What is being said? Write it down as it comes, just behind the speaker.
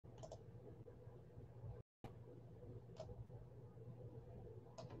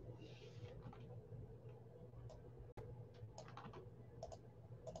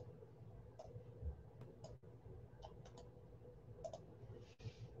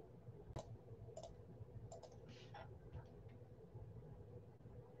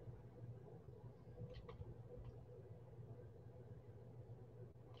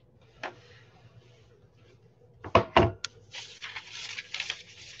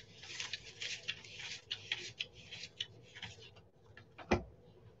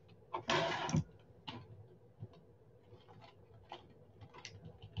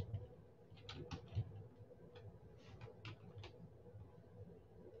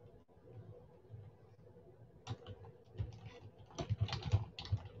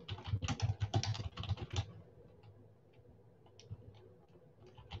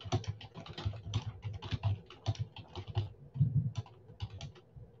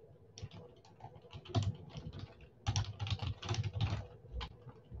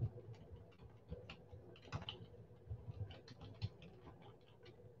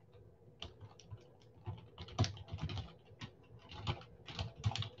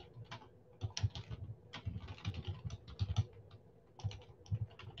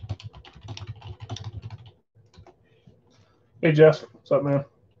Hey, Jeff. What's up, man?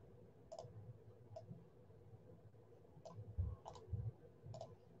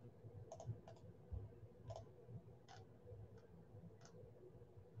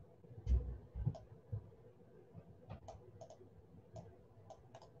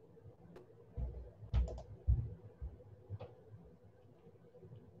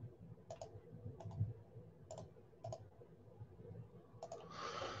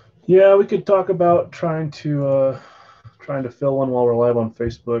 Yeah, we could talk about trying to fill one while we're live on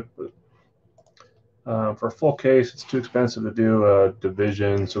Facebook, but for a full case, it's too expensive to do a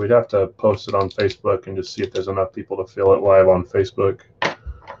division, so we'd have to post it on Facebook and just see if there's enough people to fill it live on Facebook.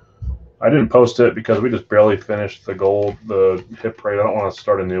 I didn't post it because we just barely finished the hip parade. I don't want to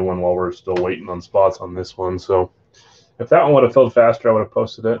start a new one while we're still waiting on spots on this one. So if that one would have filled faster, I would have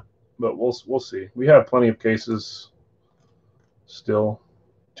posted it. But we'll see. We have plenty of cases still.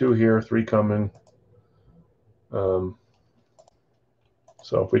 2 here, 3 coming. Um,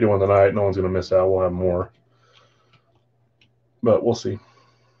 So if we do one tonight, no one's going to miss out. We'll have more, but we'll see.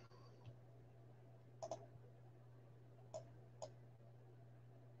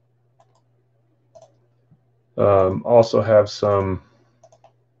 Also have some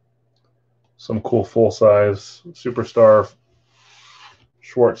cool full size superstar,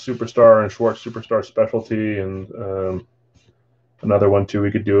 Schwartz superstar, and Schwartz superstar specialty, and another one too.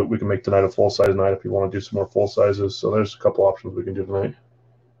 We can make tonight a full size night if you want to do some more full sizes. So there's a couple options we can do tonight.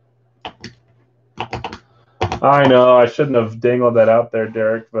 I know I shouldn't have dangled that out there,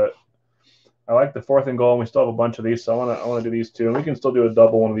 Derek, but I like the 4th and goal, and we still have a bunch of these, so I want to do these two, and we can still do a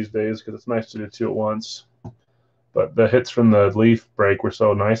double one of these days because it's nice to do 2 at once. But the hits from the leaf break were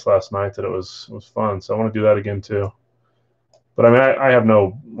so nice last night that it was fun. So I want to do that again too. But I mean, I have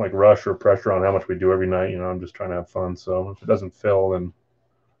no like rush or pressure on how much we do every night. I'm just trying to have fun. So if it doesn't fill, then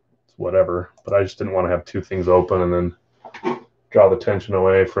it's whatever. But I just didn't want to have 2 things open and then draw the tension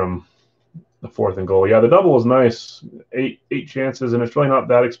away from the 4th and goal. Yeah, the double was nice. Eight chances, and it's really not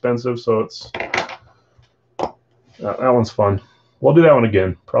that expensive. So it's that one's fun. We'll do that one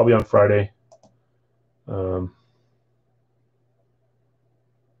again, probably on Friday.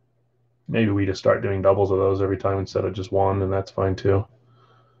 Maybe we just start doing doubles of those every time instead of just one, and that's fine too.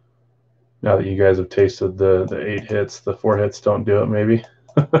 Now that you guys have tasted the 8 hits, the 4 hits don't do it, maybe.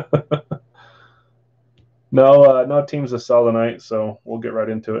 No teams to sell tonight, so we'll get right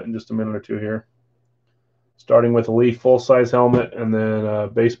into it in just a minute or two here. Starting with a Leaf full-size helmet, and then a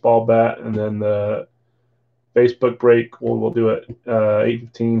baseball bat, and then the Facebook break. We'll do it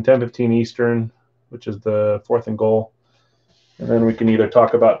 8:15, 10:15 Eastern, which is the 4th and goal. And then we can either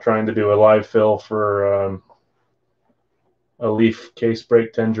talk about trying to do a live fill for a Leaf case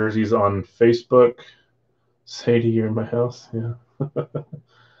break 10 jerseys on Facebook. Sadie, you're in my house. Yeah.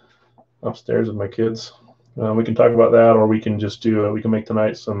 Upstairs with my kids. We can talk about that, or we can just do. We can make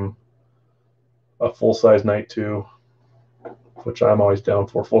tonight a full size night too, which I'm always down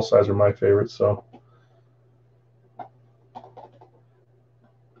for. Full size are my favorite. So,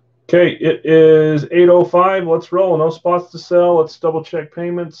 okay, it is 8:05. Let's roll. No spots to sell. Let's double check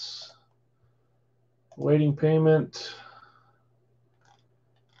payments. Waiting payment.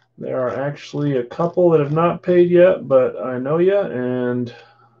 There are actually a couple that have not paid yet, but I know you, and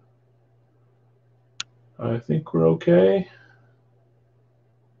I think we're okay.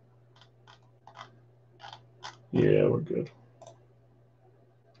 Yeah, we're good.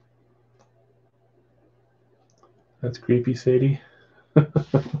 That's creepy, Sadie.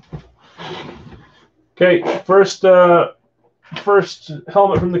 Okay, first helmet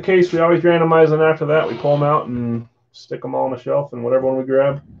from the case. We always randomize them. After that, we pull them out and stick them all on the shelf, and whatever one we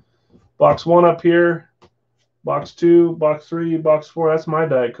grab. Box 1 up here. Box 2, box 3, box 4. That's my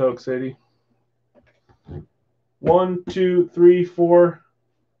Diet Coke, Sadie. 1, 2, 3, 4.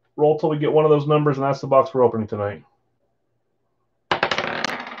 Roll till we get one of those numbers, and that's the box we're opening tonight.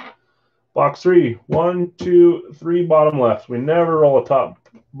 Box 3. 1, 2, 3, bottom left. We never roll a top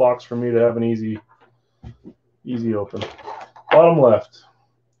box for me to have an easy open. Bottom left.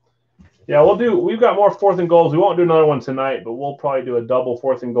 Yeah, we've got more 4th and goals. We won't do another one tonight, but we'll probably do a double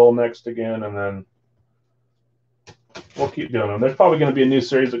 4th and goal next again, and then we'll keep doing them. There's probably going to be a new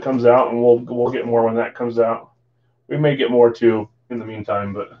series that comes out, and we'll get more when that comes out. We may get more too in the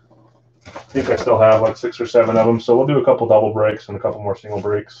meantime, but I think I still have like 6 or 7 of them, so we'll do a couple double breaks and a couple more single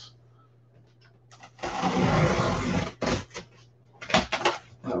breaks.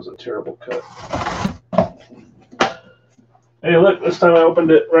 That was a terrible cut. Hey, look, this time I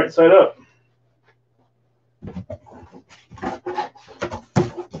opened it right side up.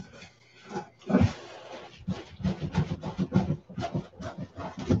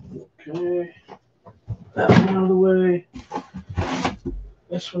 Okay. That one out of the way.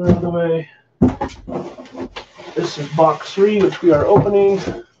 this one out of the way. This is box 3, which we are opening.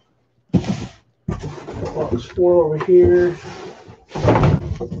 Box 4 over here.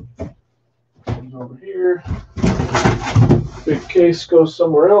 Over here. Big case goes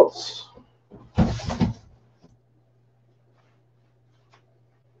somewhere else.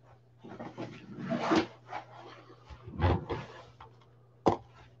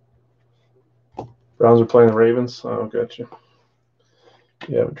 Browns are playing the Ravens. Oh, gotcha.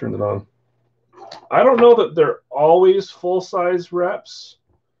 Yeah, I haven't turned it on. I don't know that they're always full-size reps.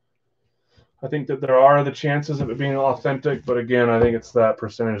 I think that there are the chances of it being authentic, but again, I think it's that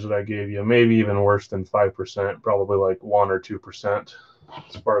percentage that I gave you. Maybe even worse than 5%, probably like 1 or 2%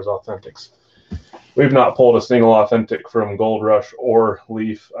 as far as authentics. We've not pulled a single authentic from Gold Rush or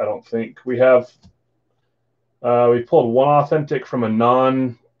Leaf, I don't think. We have we pulled one authentic from a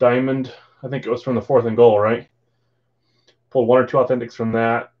non-diamond. I think it was from the 4th and Goal, right? Pulled 1 or 2 authentics from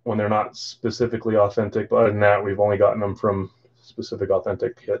that when they're not specifically authentic. But other than that, we've only gotten them from specific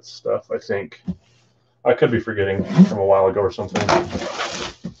authentic hits stuff, I think. I could be forgetting from a while ago or something.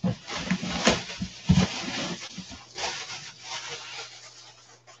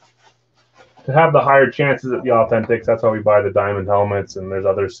 To have the higher chances at the authentics, that's how we buy the diamond helmets, and there's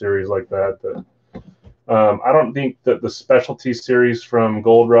other series like that. I don't think that the specialty series from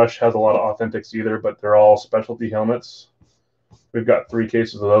Gold Rush has a lot of authentics either, but they're all specialty helmets. We've got 3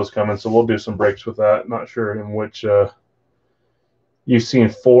 cases of those coming, so we'll do some breaks with that. Not sure in which you've seen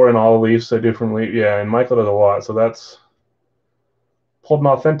 4 in all the Leafs. I do from Leaf. Yeah, and Michael does a lot, so that's pulled an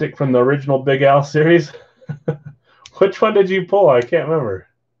authentic from the original Big Al series. Which one did you pull? I can't remember.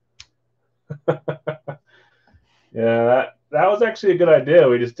 Yeah, that was actually a good idea.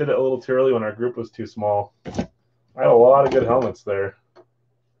 We just did it a little too early when our group was too small. I had a lot of good helmets there.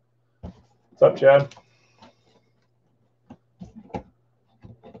 What's up, Chad?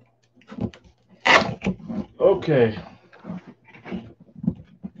 Okay.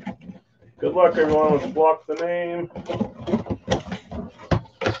 Good luck, everyone. Let's block the name.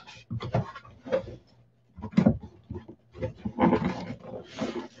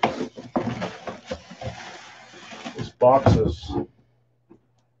 These boxes.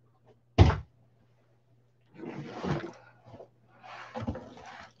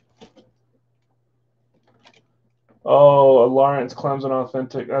 Oh, a Lawrence Clemson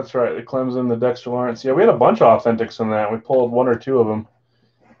authentic. That's right, the Clemson, the Dexter Lawrence. Yeah, we had a bunch of authentics in that. We pulled 1 or 2 of them.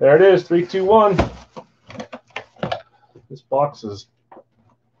 There it is, 3, 2, 1. This box is...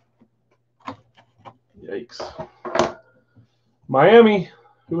 Yikes. Miami.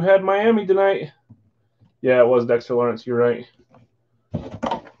 Who had Miami tonight? Yeah, it was Dexter Lawrence. You're right.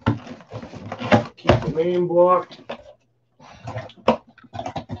 Keep the name blocked.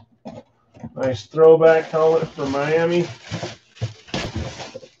 Nice throwback helmet for Miami.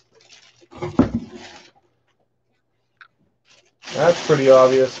 That's pretty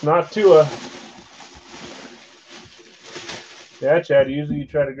obvious. Not Tua. Yeah, Chad, usually you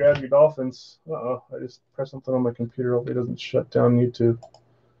try to grab your Dolphins. Uh-oh, I just pressed something on my computer. Hopefully it doesn't shut down YouTube.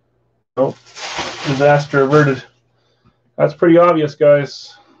 Nope. Disaster averted. That's pretty obvious,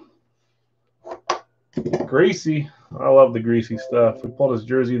 guys. Greasy. I love the greasy stuff. We pulled his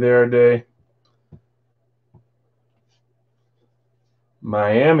jersey there today.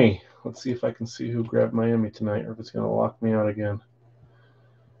 Miami. Let's see if I can see who grabbed Miami tonight or if it's going to lock me out again.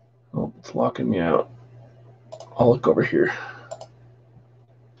 Oh, it's locking me out. I'll look over here.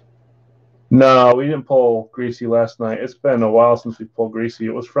 No, we didn't pull Greasy last night. It's been a while since we pulled Greasy.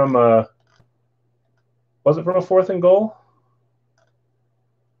 It was from was it from a 4th and Goal?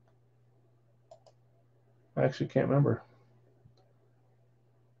 I actually can't remember.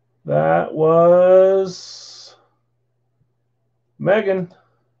 That was Megan.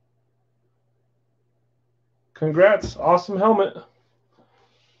 Congrats. Awesome helmet.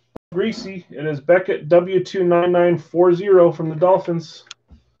 Greasy. It is Beckett W29940 from the Dolphins.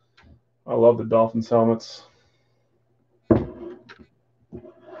 I love the Dolphins helmets.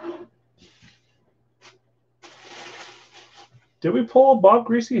 Did we pull a Bob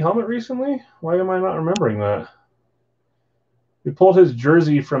Greasy helmet recently? Why am I not remembering that? We pulled his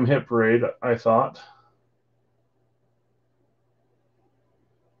jersey from Hit Parade, I thought.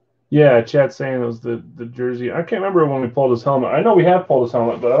 Yeah, Chad's saying it was the jersey. I can't remember when we pulled his helmet. I know we have pulled his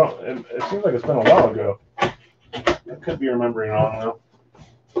helmet, but I don't. It seems like it's been a while ago. I could be remembering wrong though.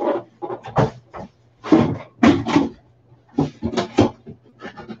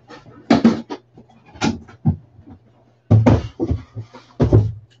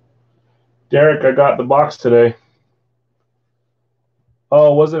 Derek, I got the box today.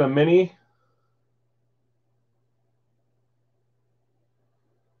 Oh, was it a mini?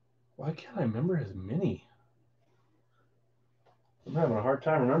 Why can't I remember his mini? I'm having a hard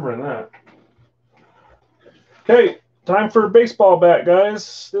time remembering that. Okay, time for baseball bat,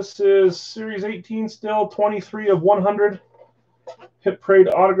 guys. This is Series 18 still, 23 of 100. Hit Parade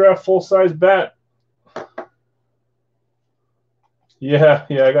autograph full-size bat. Yeah,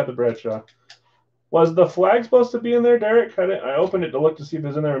 I got the Bradshaw. Was the flag supposed to be in there, Derek? I opened it to look to see if it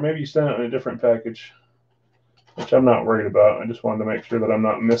was in there, or maybe you sent it in a different package, which I'm not worried about. I just wanted to make sure that I'm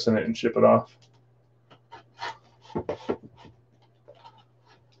not missing it and ship it off.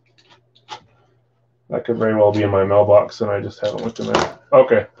 That could very well be in my mailbox, and I just haven't looked in there.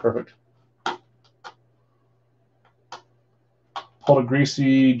 Okay, perfect. Hold a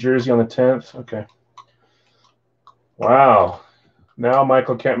greasy jersey on the 10th. Okay. Wow. Now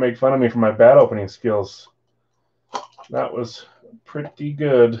Michael can't make fun of me for my bat opening skills. That was pretty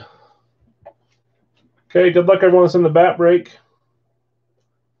good. Okay, good luck everyone that's in the bat break.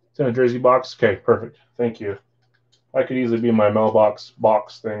 It's in a jersey box. Okay, perfect. Thank you. I could easily be in my mailbox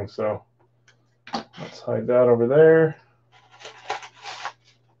box thing, so let's hide that over there.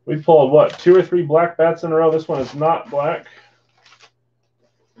 We pulled, what, 2 or 3 black bats in a row. This one is not black.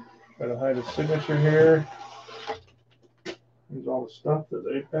 Try to hide a signature here. There's all the stuff that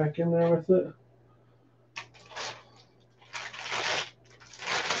they pack in there with it.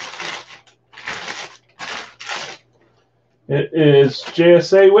 It is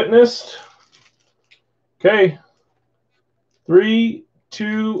JSA witnessed. Okay. 3,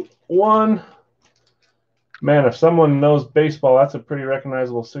 2, 1. Man, if someone knows baseball, that's a pretty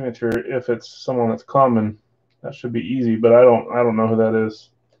recognizable signature. If it's someone that's common, that should be easy, but I don't know who that is.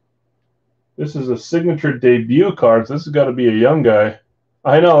 This is a signature debut card, so this has got to be a young guy.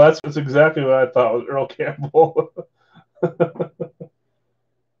 I know, that's exactly what I thought was Earl Campbell.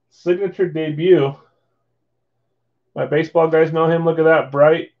 Signature debut. My baseball guys know him. Look at that,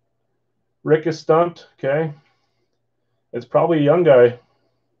 bright. Rick is stumped. Okay. It's probably a young guy.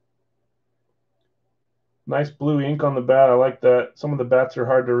 Nice blue ink on the bat. I like that. Some of the bats are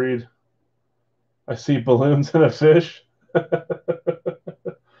hard to read. I see balloons and a fish.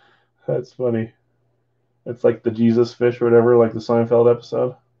 That's funny. It's like the Jesus fish or whatever, like the Seinfeld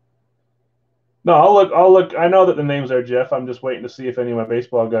episode. No, I'll look. I know that the names are Jeff. I'm just waiting to see if any of my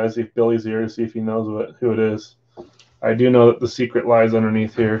baseball guys, if Billy's here, to see if he knows who it is. I do know that the secret lies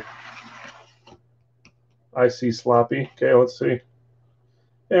underneath here. I see Sloppy. Okay, let's see.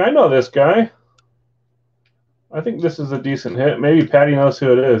 Hey, I know this guy. I think this is a decent hit. Maybe Patty knows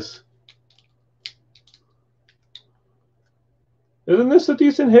who it is. Isn't this a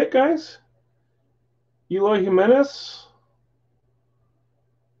decent hit, guys? Eloy Jimenez?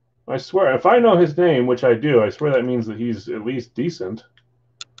 I swear, if I know his name, which I do, I swear that means that he's at least decent.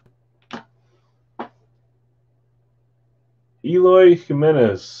 Eloy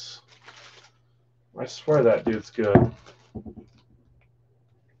Jimenez. I swear that dude's good.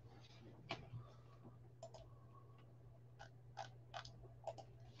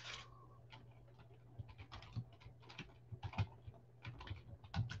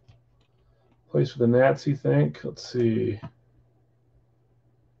 Plays for the Nats, you think? Let's see.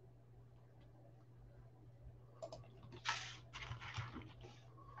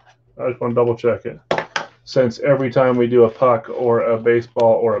 I just want to double check it. Since every time we do a puck or a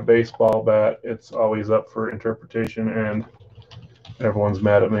baseball bat, it's always up for interpretation, and everyone's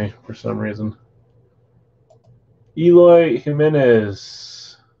mad at me for some reason. Eloy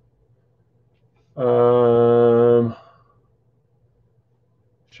Jimenez.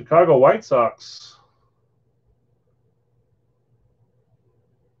 Chicago White Sox.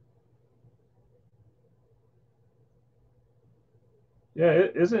 Yeah,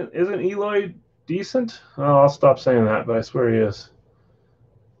 isn't Eloy decent? Oh, I'll stop saying that, but I swear he is.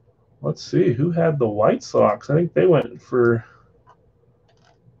 Let's see, who had the White Sox? I think they went for...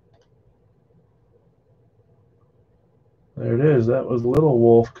 There it is. That was Little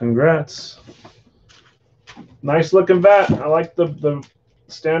Wolf. Congrats. Nice looking bat. I like the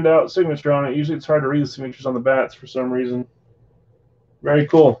standout signature on it. Usually it's hard to read the signatures on the bats for some reason. Very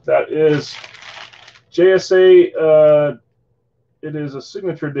cool. That is JSA. It is a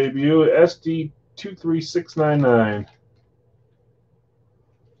signature debut, SD23699.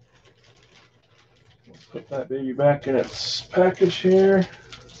 Let's put that baby back in its package here.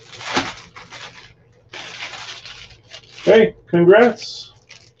 Hey, congrats.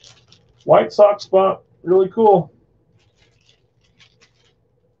 White Sox spot. Really cool.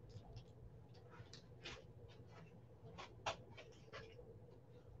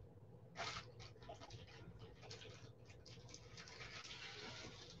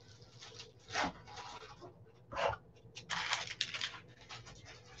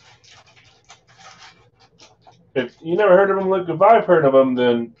 If you never heard of him, look, if I've heard of him,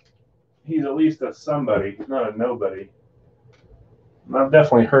 then he's at least a somebody, not a nobody. And I've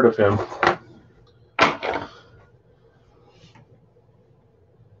definitely heard of him.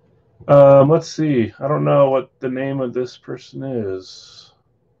 Let's see. I don't know what the name of this person is.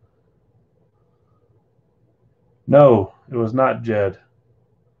 No, it was not Jed.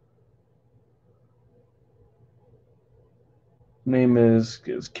 Name is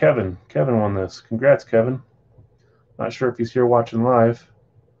Kevin. Kevin won this. Congrats, Kevin. Not sure if he's here watching live.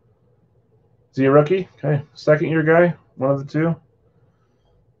 Is he a rookie? Okay. Second year guy? One of the two?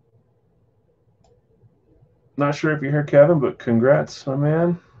 Not sure if you're here, Kevin, but congrats, my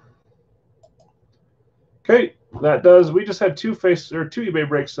man. Okay, that does. We just had two eBay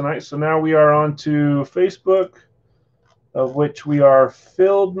breaks tonight, so now we are on to Facebook, of which we are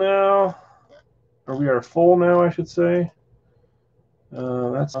filled now, or we are full now, I should say.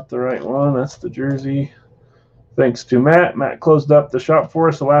 That's not the right one. That's the jersey. Thanks to Matt. Matt closed up the shop for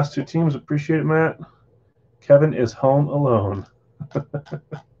us. The last two teams. Appreciate it, Matt. Kevin is home alone.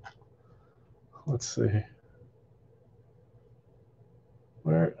 Let's see.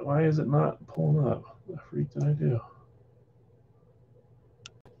 Why is it not pulling up? What the freak did I do?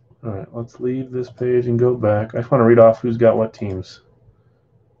 All right, let's leave this page and go back. I just want to read off who's got what teams.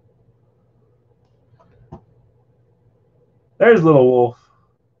 There's Little Wolf.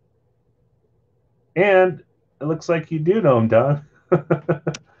 And it looks like you do know him, Don.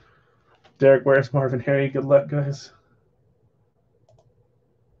 Derek, where's Marvin Harry? Good luck, guys.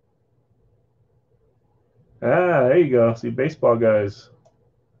 Ah, there you go. See, baseball guys.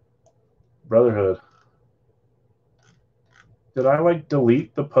 Brotherhood. Did I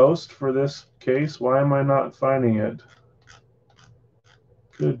delete the post for this case? Why am I not finding it?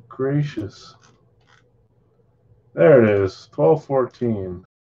 Good gracious. There it is. 12/14.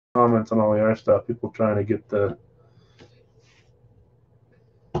 Comments on all the other stuff. People trying to get the.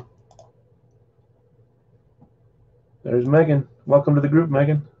 There's Megan. Welcome to the group,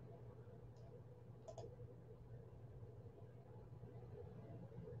 Megan.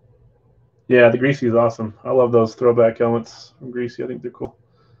 Yeah, the Greasy is awesome. I love those throwback helmets from Greasy. I think they're cool.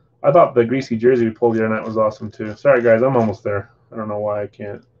 I thought the Greasy jersey we pulled the other night was awesome too. Sorry, guys, I'm almost there. I don't know why I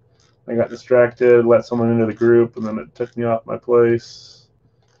can't. I got distracted, let someone into the group, and then it took me off my place.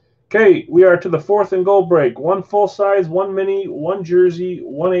 Okay, we are to the 4th and goal break. One full size, one mini, one jersey,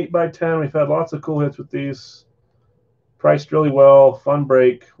 one 8x10. We've had lots of cool hits with these. Priced really well. Fun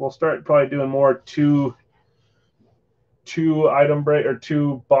break. We'll start probably doing more two item break or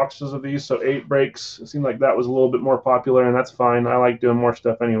 2 boxes of these, so 8 breaks. It seemed like that was a little bit more popular, and that's fine. I like doing more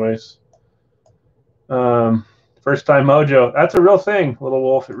stuff anyways. First time mojo. That's a real thing, Little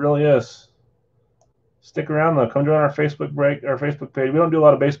Wolf. It really is. Stick around though. Come join our Facebook page. We don't do a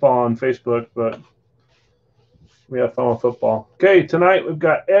lot of baseball on Facebook, but we have fun with football. Okay, tonight we've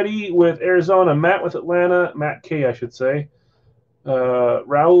got Eddie with Arizona, Matt with Atlanta, Matt K, I should say.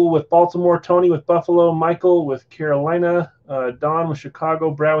 Raul with Baltimore, Tony with Buffalo, Michael with Carolina, Don with Chicago,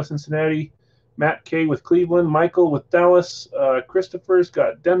 Brad with Cincinnati, Matt K with Cleveland, Michael with Dallas, Christopher's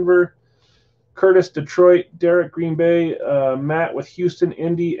got Denver, Curtis Detroit, Derek Green Bay, Matt with Houston,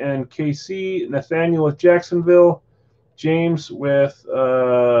 Indy, and KC, Nathaniel with Jacksonville, James with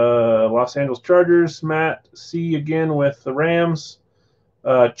Los Angeles Chargers, Matt C again with the Rams,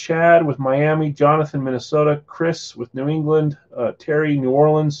 Chad with Miami, Jonathan, Minnesota, Chris with New England, Terry, New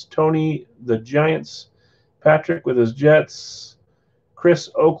Orleans, Tony, the Giants, Patrick with his Jets, Chris,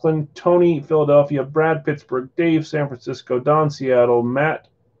 Oakland, Tony, Philadelphia, Brad, Pittsburgh, Dave, San Francisco, Don, Seattle, Matt,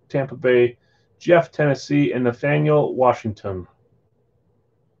 Tampa Bay, Jeff, Tennessee, and Nathaniel, Washington.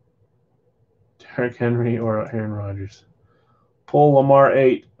 Derrick Henry or Aaron Rodgers. Pull Lamar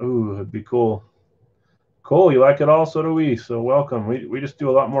 8. Ooh, that'd be cool. Cool, you like it all, so do we. So welcome. We just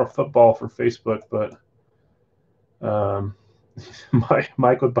do a lot more football for Facebook, but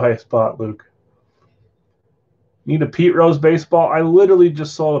Mike would buy a spot, Luke. Need a Pete Rose baseball? I literally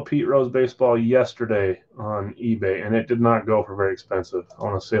just sold a Pete Rose baseball yesterday on eBay, and it did not go for very expensive. I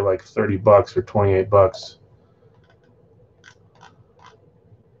want to say like $30 or $28.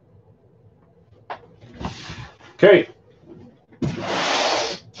 Okay.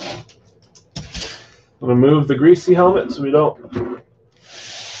 I'm going to move the Greasy helmet so we don't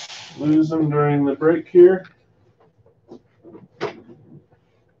lose them during the break here.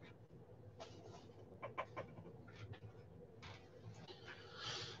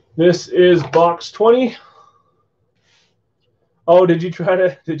 This is box 20. Oh, did you try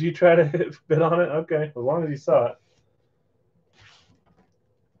to bid on it? Okay, as long as you saw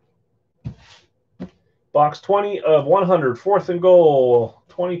it. Box 20 of 100, 4th and goal,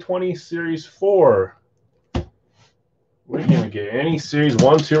 2020 Series 4. We're going to get any series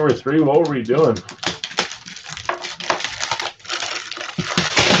 1, 2, or 3. What were we doing?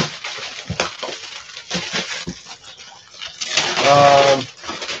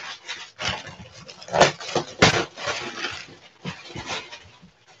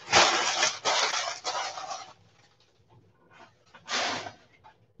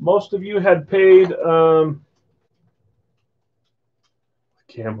 Most of you had paid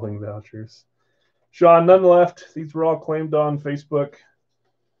gambling vouchers. Sean, none left. These were all claimed on Facebook.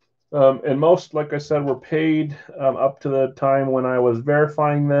 And most, like I said, were paid up to the time when I was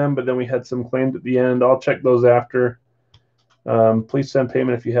verifying them, but then we had some claimed at the end. I'll check those after. Please send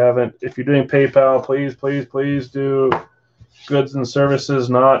payment if you haven't. If you're doing PayPal, please do goods and services,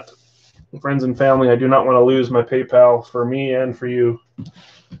 not friends and family. I do not want to lose my PayPal for me and for you.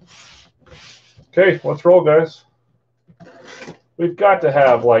 Okay, let's roll, guys. We've got to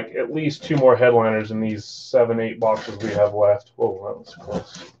have like at least 2 more headliners in these 7, 8 boxes we have left. Whoa, that was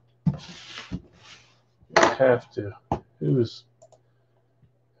close. We have to. Who's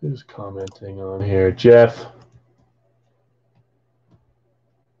commenting on here? Jeff.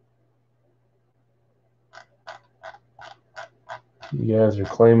 You guys are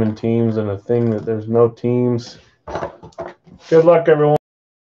claiming teams and a thing that there's no teams. Good luck, everyone.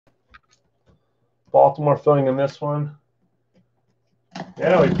 Baltimore filling in this one.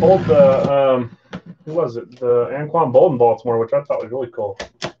 Yeah, we pulled the, who was it? The Anquan Boldin Baltimore, which I thought was really cool.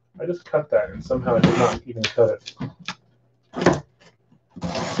 I just cut that, and somehow I did not even cut it.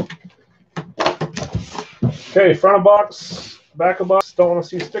 Okay, front of box, back of box. Don't want to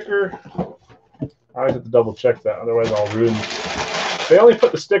see sticker. I always have to double check that, otherwise I'll ruin. They only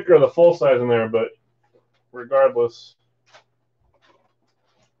put the sticker of the full size in there, but regardless.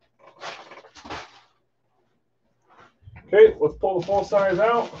 Okay, let's pull the full size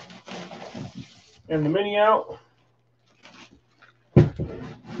out and the mini out.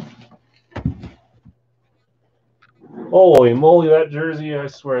 Holy moly, that jersey, I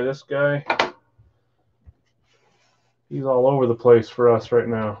swear, this guy, he's all over the place for us right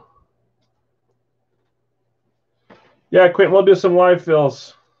now. Yeah, Quentin, we'll do some live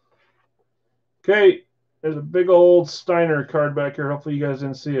fills. Okay, there's a big old Steiner card back here. Hopefully you guys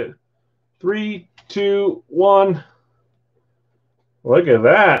didn't see it. 3, 2, 1. Look at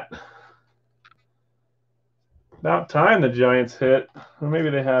that. About time the Giants hit. Or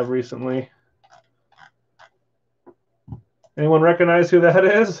maybe they have recently. Anyone recognize who that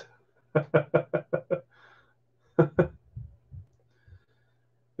is?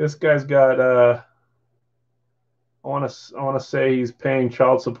 This guy's got I want to say he's paying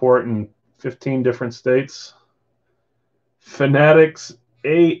child support in 15 different states. Fanatics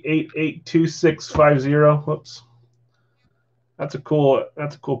A882650. Whoops. That's a cool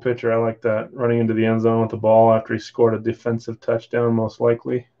picture. I like that. Running into the end zone with the ball after he scored a defensive touchdown, most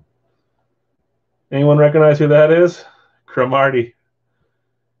likely. Anyone recognize who that is? Cromartie.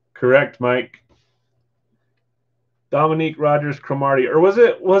 Correct, Mike. Dominique Rogers Cromartie. Or was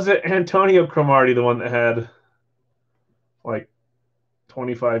it Antonio Cromartie, the one that had like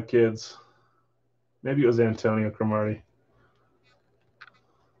 25 kids? Maybe it was Antonio Cromartie.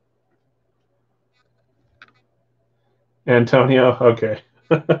 Antonio? Okay.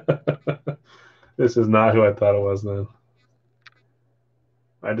 This is not who I thought it was then.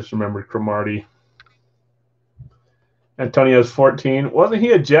 I just remembered Cromartie. Antonio's 14. Wasn't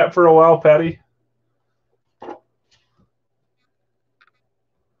he a Jet for a while, Patty?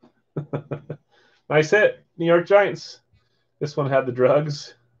 Nice hit. New York Giants. This one had the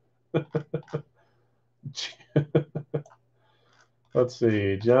drugs. Let's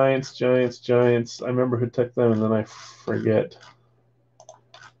see. Giants. I remember who took them, and then I forget.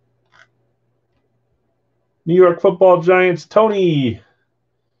 New York Football Giants. Tony.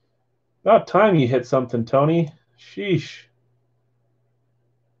 About time you hit something, Tony. Sheesh.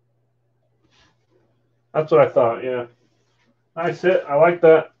 That's what I thought, yeah. Nice hit. I like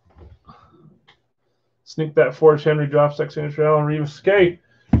that. Sneak that Forrest Henry drop signature Allen Reeves. Okay,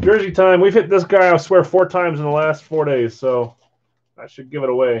 jersey time. We've hit this guy, I swear, 4 times in the last 4 days, so I should give it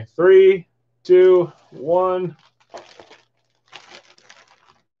away. 3, 2, 1.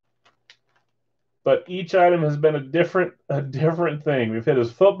 But each item has been a different thing. We've hit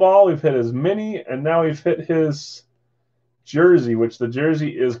his football, we've hit his mini, and now we've hit his jersey, which the jersey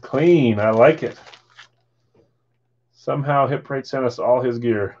is clean. I like it. Somehow Hit Parade sent us all his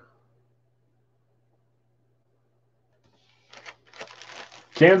gear.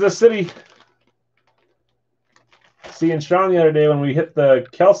 Kansas City. Seeing Sean the other day when we hit the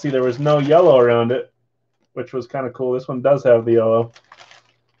Kelsey, there was no yellow around it, which was kind of cool. This one does have the yellow.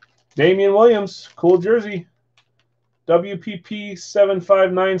 Damian Williams, cool jersey. WPP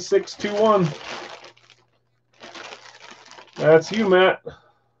 759621. That's you, Matt.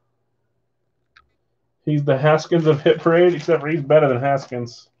 He's the Haskins of Hit Parade, except for he's better than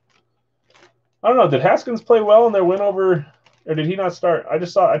Haskins. I don't know. Did Haskins play well in their win over, or did he not start? I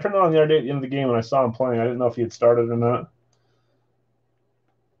turned it on the other day at the end of the game and I saw him playing. I didn't know if he had started or not.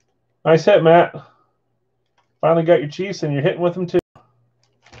 Nice hit, Matt. Finally got your Chiefs and you're hitting with them too.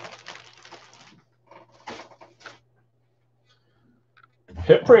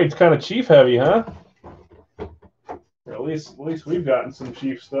 Hit Parade's kind of Chief heavy, huh? Or at least we've gotten some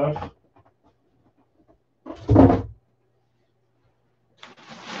Chief stuff.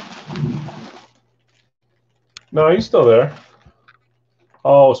 No, he's still there.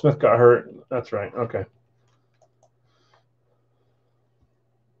 Oh, Smith got hurt. That's right. Okay.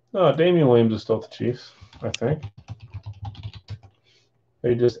 No, Damian Williams is still at the Chiefs, I think.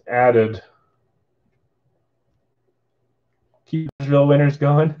 They just added. Keep Israel winners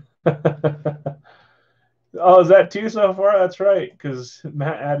going. Oh, is that two so far? That's right, because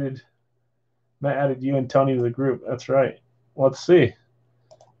Matt added you and Tony to the group. That's right. Let's see.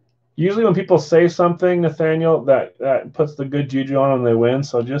 Usually when people say something, Nathaniel, that puts the good juju on when they win.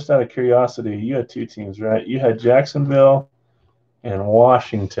 So just out of curiosity, you had two teams, right? You had Jacksonville and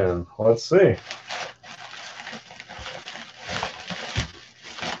Washington. Let's see.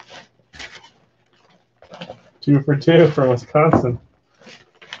 Two for two from Wisconsin.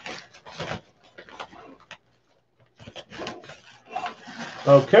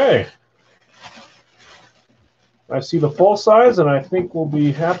 Okay. I see the full size, and I think we'll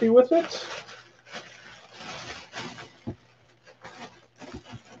be happy with it.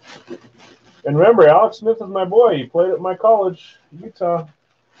 And remember, Alex Smith is my boy. He played at my college, Utah.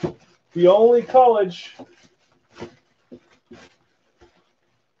 The only college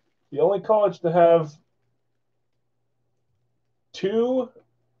to have two,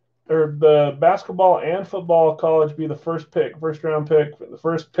 or the basketball and football college be the first round pick, the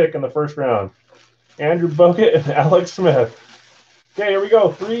first pick in the first round. Andrew Bogut and Alex Smith. Okay, here we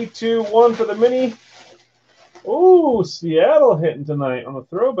go. 3, 2, 1 for the mini. Ooh, Seattle hitting tonight on the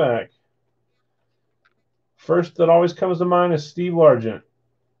throwback. First that always comes to mind is Steve Largent.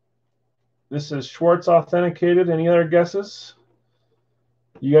 This is Schwartz authenticated. Any other guesses?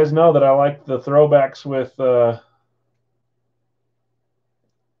 You guys know that I like the throwbacks with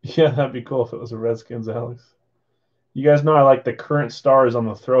yeah, that'd be cool if it was a Redskins, Alex. You guys know I like the current stars on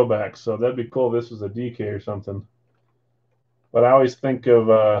the throwbacks, so that'd be cool if this was a DK or something. But I always think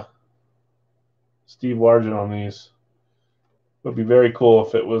of Steve Largent on these. It would be very cool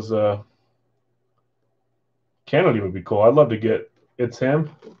if it was Kennedy would be cool. I'd love to get it's him.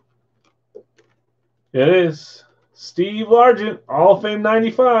 It is Steve Largent, Hall of Fame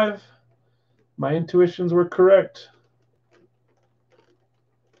 95. My intuitions were correct.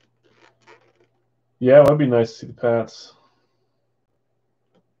 Yeah, it would be nice to see the Pats.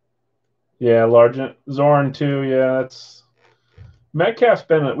 Yeah, Largent. Zorn, too. Yeah, that's... Metcalf's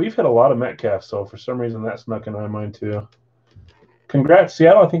been... We've hit a lot of Metcalf, so for some reason that snuck in my mind, too. Congrats.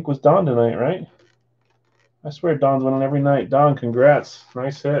 Seattle, I think, was Don tonight, right? I swear Don's winning every night. Don, congrats.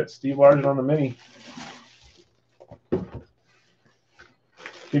 Nice hit. Steve Largent on the mini.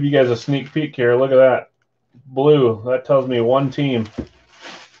 Give you guys a sneak peek here. Look at that. Blue. That tells me one team.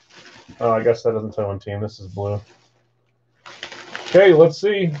 Oh, I guess that doesn't tell one team. This is blue. Okay, let's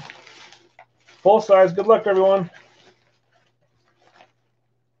see. Full size. Good luck, everyone.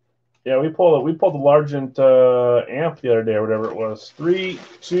 Yeah, we pulled the Largent amp the other day or whatever it was. 3,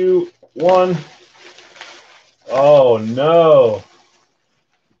 2, 1. Oh no.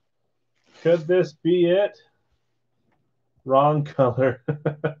 Could this be it? Wrong color.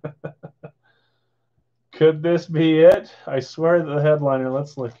 Could this be it? I swear the headliner.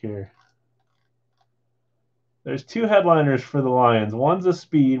 Let's look here. There's two headliners for the Lions. One's a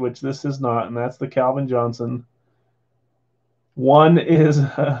speed, which this is not, and that's the Calvin Johnson. One is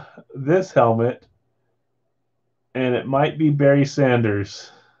this helmet, and it might be Barry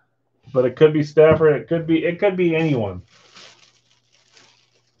Sanders, but it could be Stafford. It could be anyone.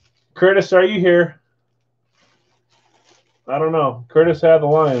 Curtis, are you here? I don't know. Curtis had the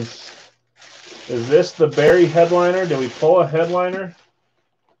Lions. Is this the Barry headliner? Did we pull a headliner?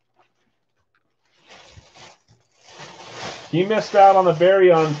 He missed out on the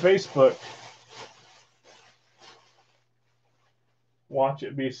Barry on Facebook. Watch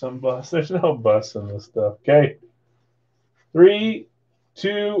it be some bus. There's no bus in this stuff. Okay. 3,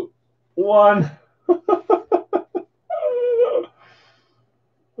 2, 1.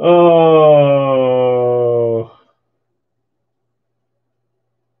 Oh.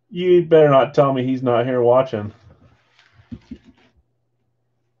 You better not tell me he's not here watching.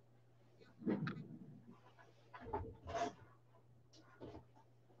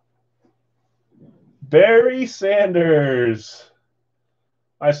 Barry Sanders.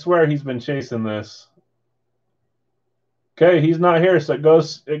 I swear he's been chasing this. Okay, he's not here, so it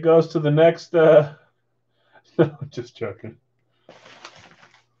goes to the next just joking.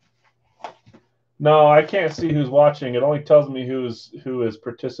 No, I can't see who's watching. It only tells me who has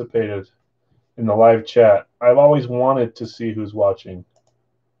participated in the live chat. I've always wanted to see who's watching,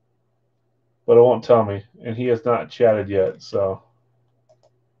 but it won't tell me, and he has not chatted yet, so.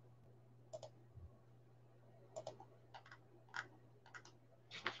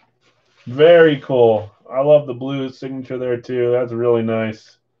 Very cool. I love the blue signature there too. That's really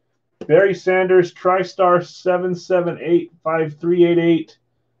nice. Barry Sanders, TriStar 7785388.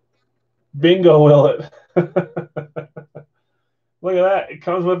 Bingo, will it? Look at that. It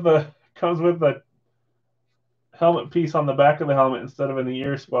comes with the helmet piece on the back of the helmet instead of in the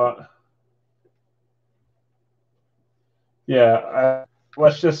ear spot. Yeah,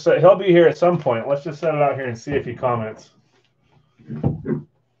 let's just say he'll be here at some point. Let's just set it out here and see if he comments.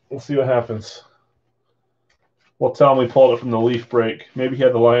 We'll see what happens. We'll tell him we pulled it from the leaf break. Maybe he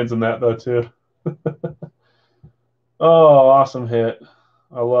had the Lions in that though too. Oh, awesome hit.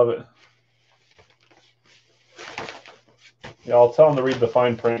 I love it. Yeah, I'll tell him to read the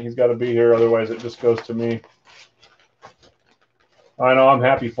fine print. He's got to be here, otherwise it just goes to me. I know, I'm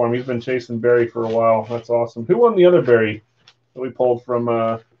happy for him. He's been chasing Barry for a while. That's awesome. Who won the other Barry that we pulled from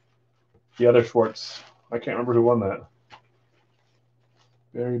the other Schwartz? I can't remember who won that.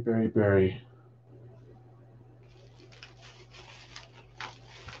 Barry.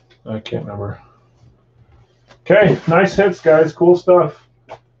 I can't remember. Okay, nice hits, guys. Cool stuff.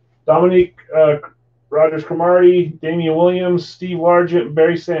 Dominique Rogers Cromartie, Damian Williams, Steve Largent,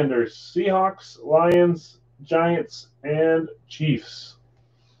 Barry Sanders. Seahawks, Lions, Giants, and Chiefs.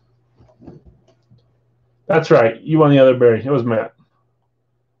 That's right. You won the other Barry. It was Matt.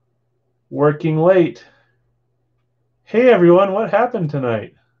 Working late. Hey, everyone. What happened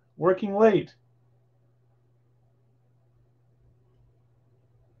tonight? Working late.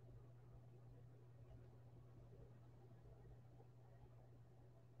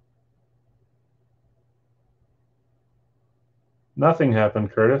 Nothing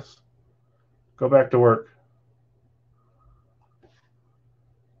happened, Curtis. Go back to work.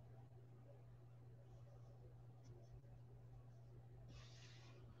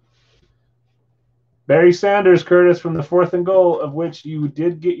 Barry Sanders, Curtis, from the 4th and goal, of which you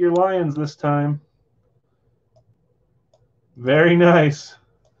did get your Lions this time. Very nice.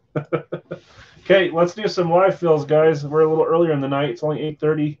 Okay, let's do some live fills, guys. We're a little earlier in the night. It's only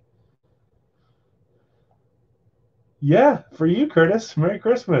 8:30. Yeah, for you, Curtis. Merry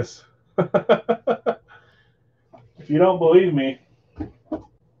Christmas. If you don't believe me.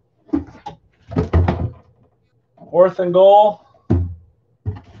 4th and goal.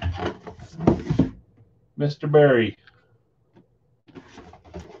 Mr. Barry.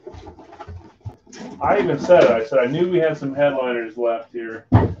 I even said it. I said I knew we had some headliners left here,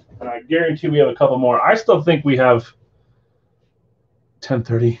 and I guarantee we have a couple more. I still think we have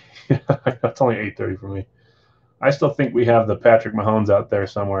 10:30. That's only 8:30 for me. I still think we have the Patrick Mahomes out there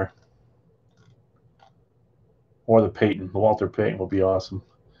somewhere, or the Peyton. The Walter Payton will be awesome.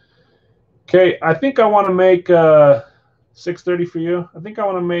 Okay, I think I want to make 6:30 for you. I think I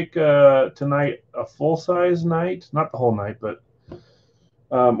want to make tonight a full-size night. Not the whole night, but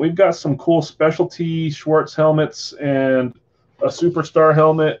we've got some cool specialty Schwartz helmets and a Superstar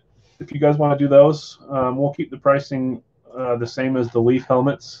helmet. If you guys want to do those, we'll keep the pricing the same as the Leaf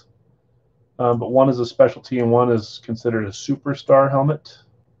helmets. But one is a specialty and one is considered a Superstar helmet.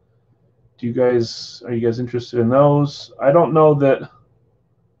 Are you guys interested in those? I don't know that.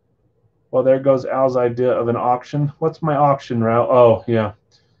 Well, there goes Al's idea of an auction. What's my auction route? Oh, yeah.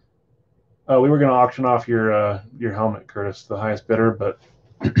 We were going to auction off your helmet, Curtis, the highest bidder, but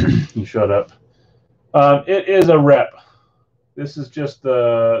you showed up. It is a rep. This is just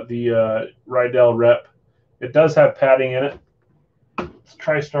the Rydell rep. It does have padding in it. It's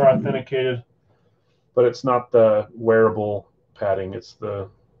TriStar authenticated, but it's not the wearable padding. It's the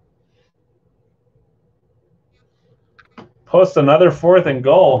post another 4th and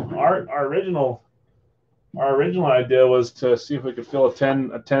goal. Our original idea was to see if we could fill a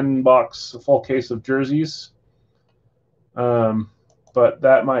 10 box full case of jerseys. But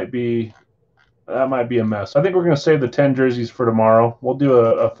that might be a mess. I think we're going to save the 10 jerseys for tomorrow. We'll do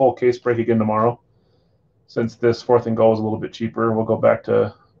a full case break again tomorrow. Since this 4th and goal is a little bit cheaper, we'll go back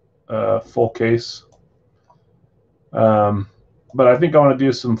to full case. But I think I want to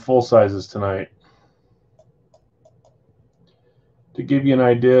do some full sizes tonight. To give you an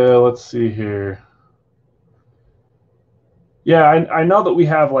idea, let's see here. Yeah, I know that we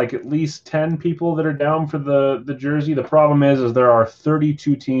have like at least 10 people that are down for the jersey. The problem is there are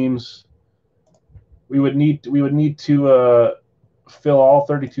 32 teams. We would need to fill all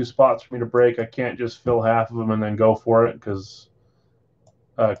 32 spots for me to break. I can't just fill half of them and then go for it because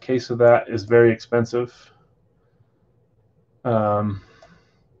a case of that is very expensive.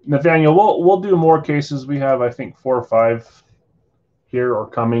 Nathaniel, we'll do more cases. We have, I think, 4 or 5 here or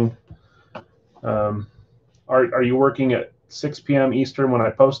coming. Are you working at 6 p.m. Eastern when I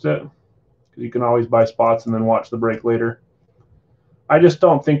post it? Because you can always buy spots and then watch the break later. I just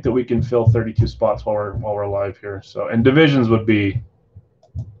don't think that we can fill 32 spots while we're live here. So, and divisions would be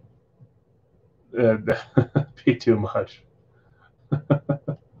be too much.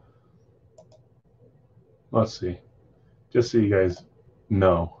 Let's see, just so you guys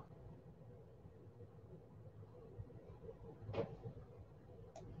know.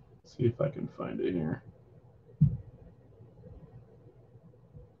 See if I can find it here.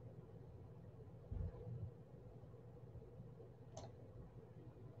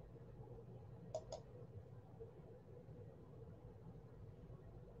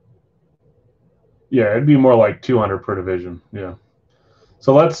 Yeah, it'd be more like 200 per division. Yeah.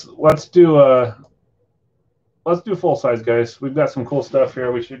 So let's do full size, guys. We've got some cool stuff here.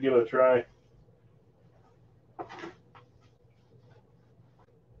 We should give it a try.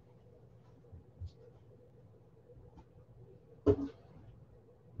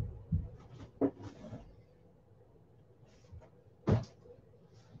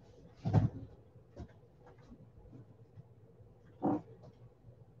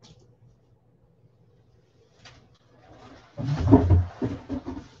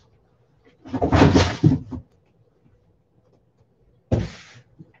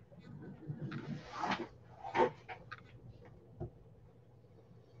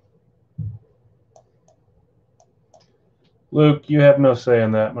 Luke, you have no say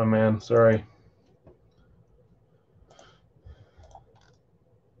in that, my man. Sorry.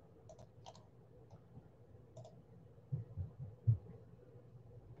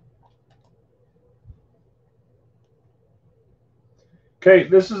 Okay,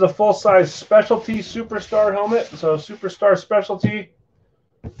 this is a full-size specialty superstar helmet. So superstar specialty.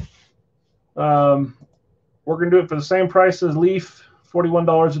 We're going to do it for the same price as Leaf,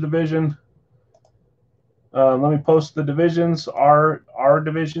 $41 a division. Let me post the divisions, our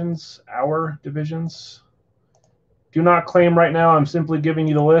divisions. Do not claim right now. I'm simply giving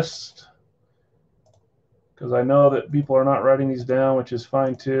you the list because I know that people are not writing these down, which is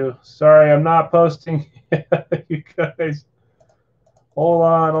fine too. Sorry, I'm not posting. You guys, hold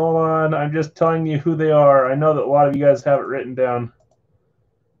on. I'm just telling you who they are. I know that a lot of you guys have it written down.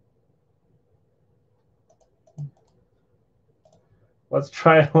 Let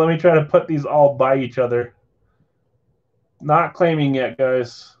me try to put these all by each other. Not claiming yet,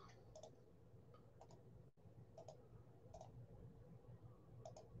 guys.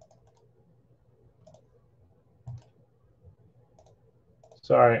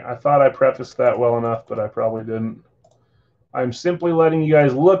 Sorry, I thought I prefaced that well enough, but I probably didn't. I'm simply letting you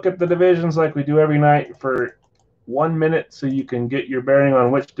guys look at the divisions like we do every night for 1 minute so you can get your bearing on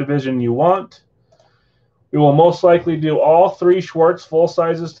which division you want. We will most likely do all 3 Schwartz full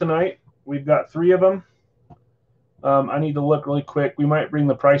sizes tonight. We've got 3 of them. I need to look really quick. We might bring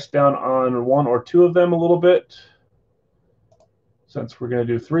the price down on 1 or 2 of them a little bit since we're going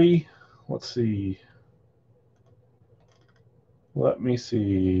to do 3. Let's see. Let me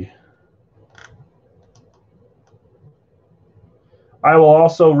see. I will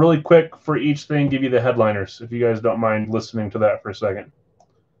also, really quick, for each thing, give you the headliners, if you guys don't mind listening to that for a second.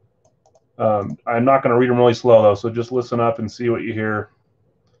 I'm not going to read them really slow, though, so just listen up and see what you hear.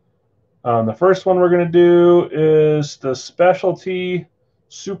 The first one we're going to do is the Specialty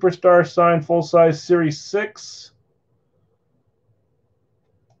Superstar Sign Full Size Series 6.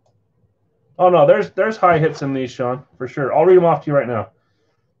 Oh, no, there's high hits in these, Sean, for sure. I'll read them off to you right now.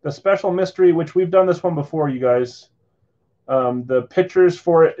 The Special Mystery, which we've done this one before, you guys. The pitchers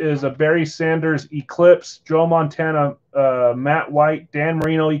for it is a Barry Sanders Eclipse, Joe Montana Matt White, Dan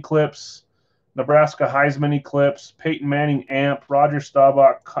Marino Eclipse, Nebraska Heisman Eclipse, Peyton Manning Amp, Roger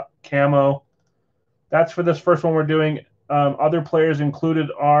Staubach Camo. That's for this first one we're doing. Other players included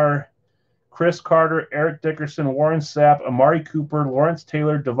are Chris Carter, Eric Dickerson, Warren Sapp, Amari Cooper, Lawrence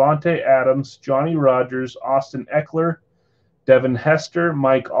Taylor, Devontae Adams, Johnny Rogers, Austin Eckler, Devin Hester,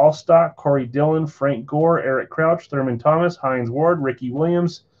 Mike Allstock, Corey Dillon, Frank Gore, Eric Crouch, Thurman Thomas, Hines Ward, Ricky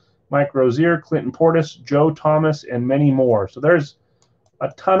Williams, Mike Rozier, Clinton Portis, Joe Thomas, and many more. So there's a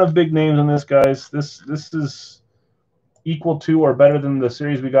ton of big names in this, guys. This is equal to or better than the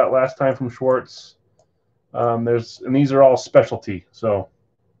series we got last time from Schwartz. And these are all specialty. So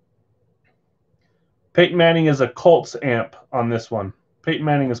Peyton Manning is a Colts amp on this one. Peyton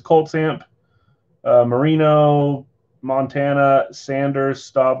Manning is Colts amp. Marino, Montana, Sanders,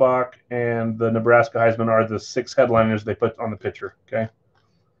 Staubach, and the Nebraska Heisman are the 6 headliners they put on the picture.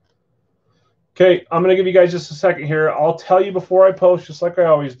 Okay, I'm going to give you guys just a second here. I'll tell you before I post, just like I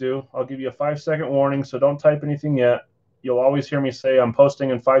always do. I'll give you a 5-second warning, so don't type anything yet. You'll always hear me say I'm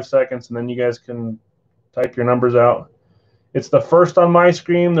posting in 5 seconds, and then you guys can type your numbers out. It's the first on my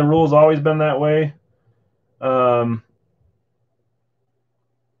screen. The rule's always been that way.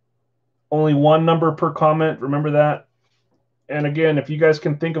 Only one number per comment. Remember that. And again, if you guys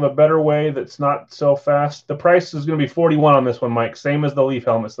can think of a better way that's not so fast, the price is going to be 41 on this one, Mike. Same as the Leaf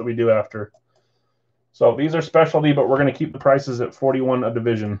helmets that we do after. So these are specialty, but we're going to keep the prices at 41 a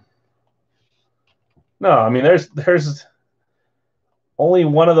division. No, I mean, there's only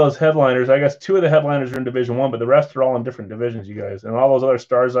one of those headliners. I guess 2 of the headliners are in Division 1, but the rest are all in different divisions, you guys. And all those other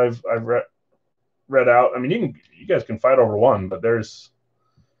stars I've read out. I mean, you guys can fight over one, but there's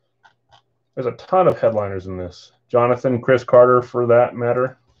a ton of headliners in this. Jonathan, Chris Carter, for that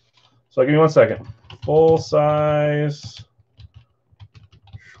matter. So give me 1 second. Full size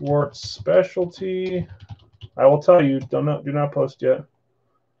Schwartz specialty. I will tell you. Do not post yet.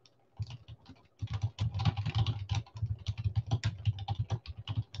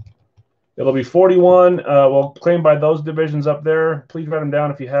 It'll be 41. Well, claimed by those divisions up there. Please write them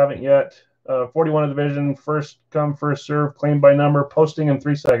down if you haven't yet. 41 a division. First come, first serve. Claimed by number. Posting in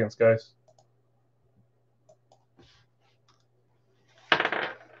 3 seconds, guys.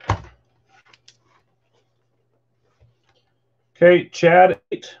 Okay, Chad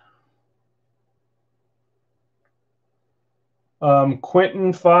 8.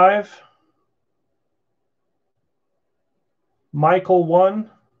 Quentin 5. Michael 1.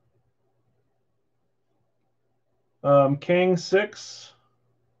 Kang 6.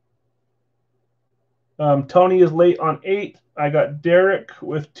 Tony is late on 8. I got Derek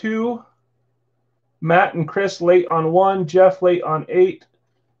with 2. Matt and Chris late on 1. Jeff late on 8.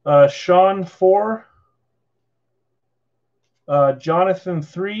 Sean 4. Jonathan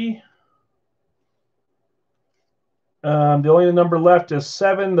 3. The only number left is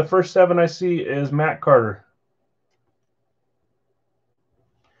 7. The first 7 I see is Matt Carter.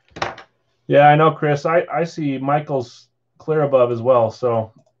 Yeah, I know, Chris. I see Michael's clear above as well.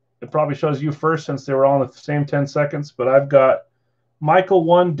 So it probably shows you first since they were all in the same 10 seconds. But I've got Michael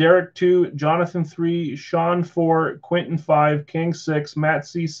 1, Derek 2, Jonathan 3, Sean 4, Quentin 5, King 6, Matt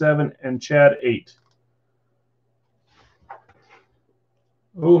C 7, and Chad 8.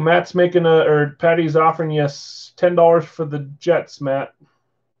 Ooh, Matt's Patty's offering you $10 for the Jets, Matt,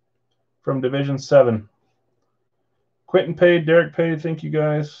 from Division 7. Quentin paid, Derek paid. Thank you,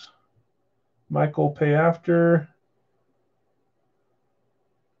 guys. Michael pay after.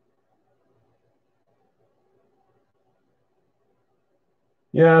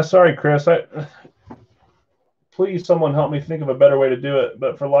 Yeah, sorry, Chris. Please, someone help me think of a better way to do it.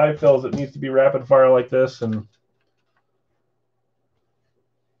 But for live fills, it needs to be rapid fire like this, and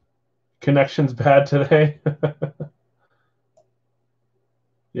connection's bad today.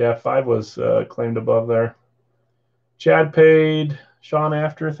 Yeah, 5 was claimed above there. Chad paid. Sean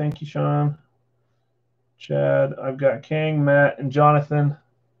after. Thank you, Sean. Chad. I've got King, Matt, and Jonathan.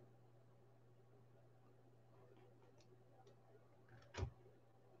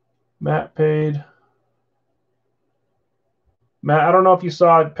 Matt paid. Matt, I don't know if you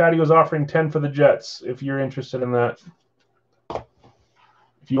saw it. Patty was offering 10 for the Jets. If you're interested in that,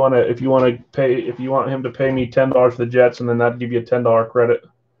 if you want him to pay me $10 for the Jets, and then that'd give you a $10 credit.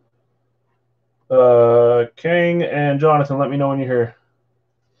 King and Jonathan, let me know when you're here.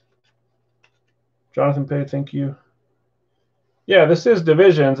 Jonathan paid, thank you. Yeah, this is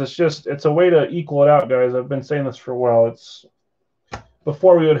divisions. It's a way to equal it out, guys. I've been saying this for a while. It's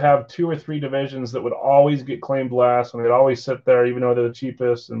before we would have 2 or 3 divisions that would always get claimed last, and they'd always sit there, even though they're the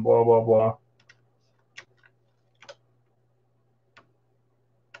cheapest, and blah blah blah.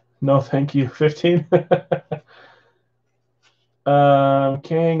 No, thank you. 15.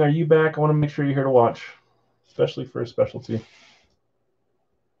 King, are you back? I want to make sure you're here to watch, especially for a specialty.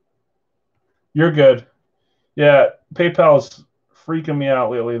 You're good. Yeah, PayPal's freaking me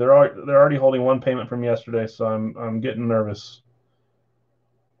out lately. They're already holding 1 payment from yesterday, so I'm getting nervous.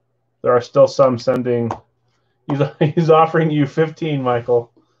 There are still some sending. He's offering you 15,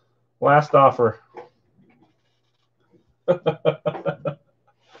 Michael. Last offer.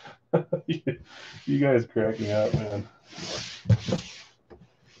 You guys crack me up, man.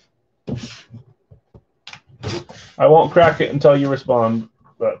 I won't crack it until you respond,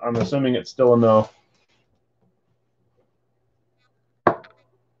 but I'm assuming it's still a no.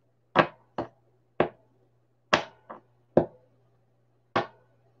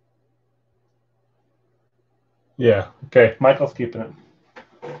 Yeah. Okay. Michael's keeping it.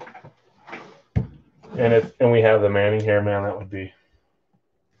 And we have the Manning here, man. That would be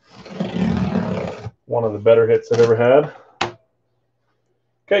one of the better hits I've ever had.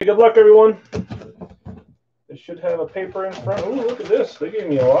 Okay. Good luck, everyone. They should have a paper in front. Ooh, look at this. They gave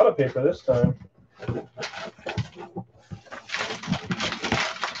me a lot of paper this time.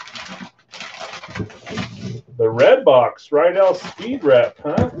 The red box, Rydell Speed Rep,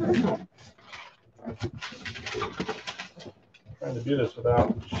 huh? Trying to do this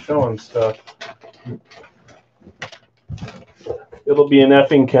without showing stuff. It'll be an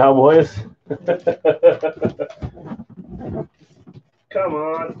effing Cowboys. Come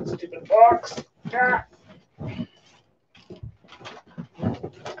on, stupid box. Ah.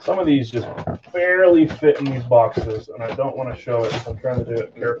 Some of these just barely fit in these boxes, and I don't want to show it. I'm trying to do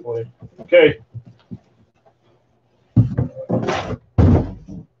it carefully. Okay.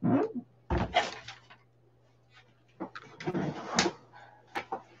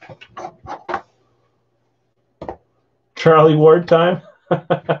 Charlie Ward time.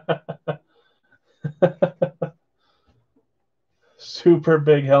 Super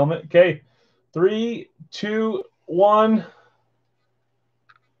big helmet. Okay. 3, 2, 1.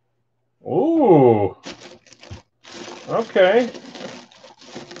 Ooh. Okay.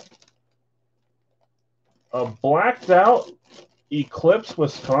 A blacked out Eclipse,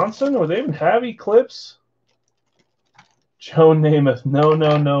 Wisconsin? Would they even have Eclipse? Joe Namath. No,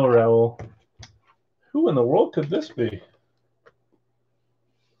 no, no, Raul. Who in the world could this be?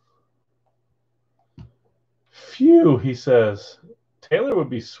 Phew, he says. Taylor would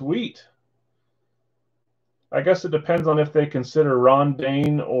be sweet. I guess it depends on if they consider Ron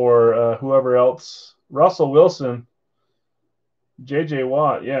Dane or whoever else. Russell Wilson. J.J.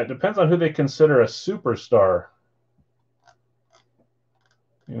 Watt. Yeah, it depends on who they consider a superstar.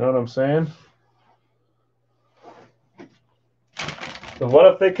 You know what I'm saying? So what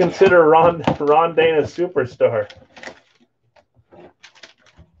if they consider Ron Dane a superstar?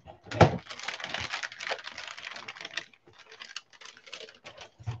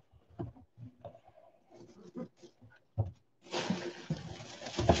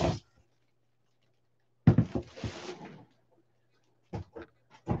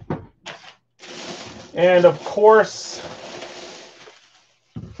 And of course,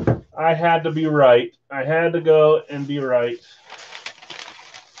 I had to be right. I had to go and be right.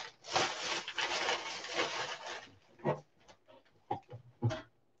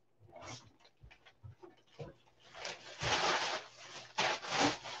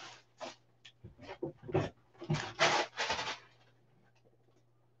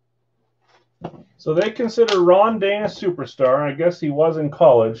 So they consider Ron Dane a superstar. I guess he was in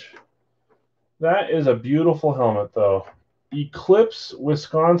college. That is a beautiful helmet, though. Eclipse,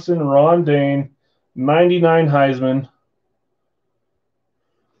 Wisconsin, Ron Dane, 99 Heisman.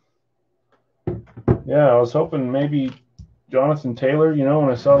 Yeah, I was hoping maybe Jonathan Taylor, you know,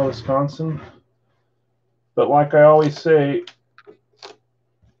 when I saw the Wisconsin. But like I always say,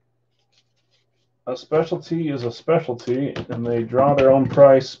 a specialty is a specialty, and they draw their own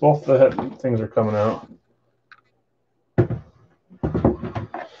price. Both the things are coming out.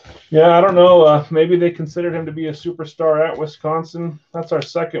 Yeah, I don't know. Maybe they considered him to be a superstar at Wisconsin. That's our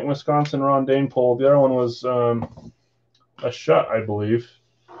second Wisconsin Ron Dane poll. The other one was a shut, I believe.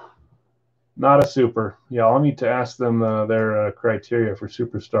 Not a super. Yeah, I'll need to ask them their criteria for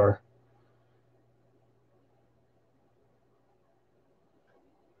superstar.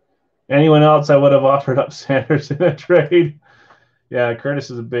 Anyone else, I would have offered up Sanders in a trade. Yeah, Curtis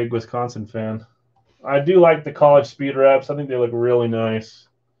is a big Wisconsin fan. I do like the college speed reps. I think they look really nice.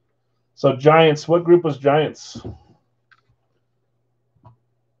 So Giants, what group was Giants?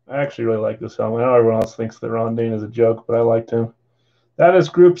 I actually really like this helmet. I know everyone else thinks that Ron Dane is a joke, but I liked him. That is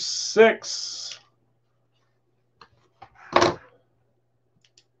group 6.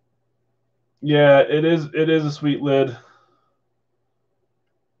 Yeah, it is a sweet lid.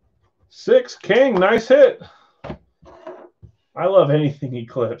 6 King, nice hit. I love anything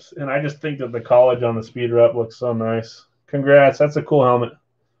Eclipse, and I just think that the college on the speed rep looks so nice. Congrats, that's a cool helmet.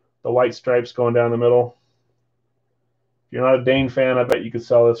 The white stripes going down the middle. If you're not a Dane fan, I bet you could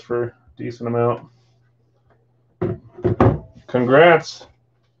sell this for a decent amount. Congrats.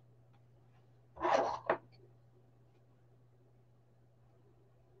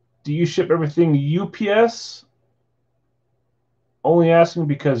 Do you ship everything UPS? Only asking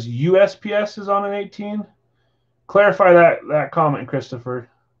because USPS is on an 18? clarify that comment, Christopher.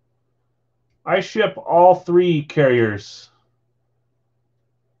 I ship all 3 carriers.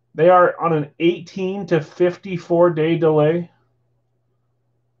 They are on an 18 to 54 day delay.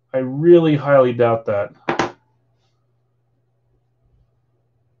 I really highly doubt that.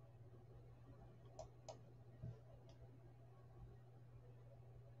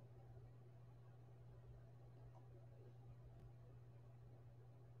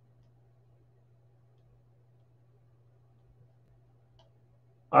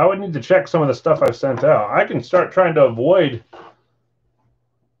 I would need to check some of the stuff I've sent out. I can start trying to avoid.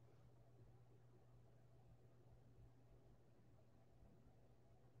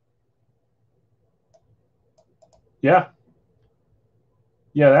 Yeah.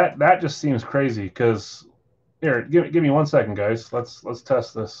 Yeah, that just seems crazy because here, give me 1 second, guys. Let's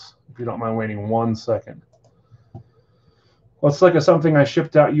test this. If you don't mind waiting 1 second. Let's look at something I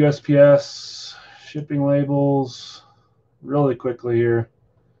shipped out USPS, shipping labels, really quickly here.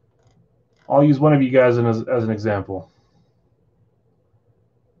 I'll use one of you guys as an example.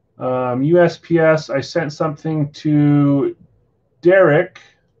 USPS, I sent something to Derek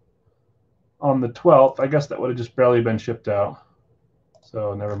on the 12th. I guess that would have just barely been shipped out.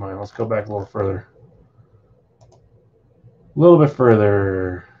 So never mind. Let's go back a little further. A little bit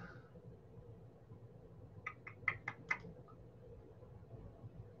further.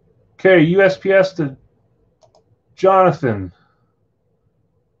 Okay, USPS to Jonathan.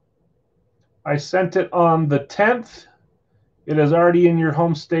 I sent it on the 10th. It is already in your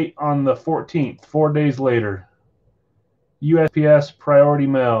home state on the 14th, 4 days later. USPS priority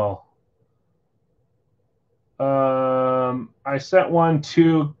mail. I sent one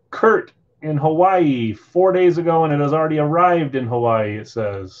to Kurt in Hawaii 4 days ago, and it has already arrived in Hawaii, it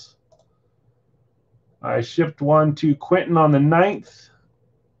says. I shipped one to Quentin on the 9th,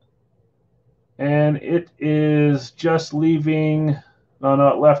 and it is just leaving. No,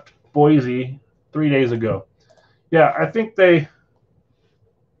 it left Boise 3 days ago. Yeah, I think they.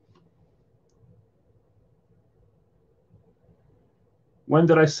 When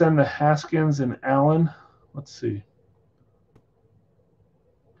did I send the Haskins and Allen? Let's see.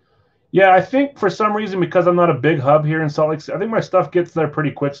 Yeah, I think for some reason, because I'm not a big hub here in Salt Lake City, I think my stuff gets there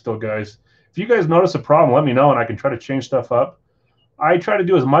pretty quick still, guys. If you guys notice a problem, let me know, and I can try to change stuff up. I try to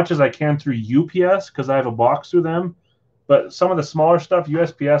do as much as I can through UPS because I have a box through them. But some of the smaller stuff,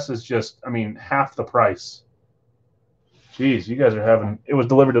 USPS is just, I mean, half the price. Jeez, you guys are having... It was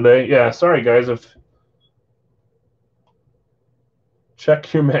delivered today. Yeah, sorry, guys. If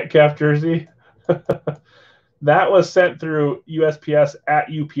check your Metcalf jersey. That was sent through USPS at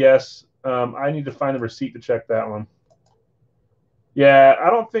UPS. I need to find the receipt to check that one. Yeah, I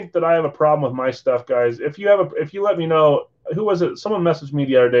don't think that I have a problem with my stuff, guys. If you let me know, who was it? Someone messaged me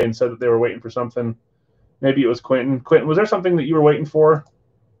the other day and said that they were waiting for something. Maybe it was Quentin. Quentin, was there something that you were waiting for?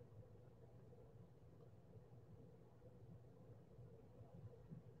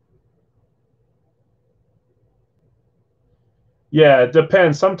 Yeah, it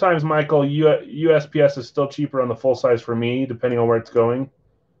depends. Sometimes, Michael, USPS is still cheaper on the full size for me, depending on where it's going.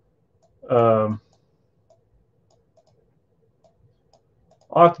 I'll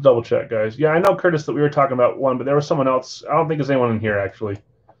have to double check, guys. Yeah, I know, Curtis, that we were talking about one, but there was someone else. I don't think there's anyone in here, actually.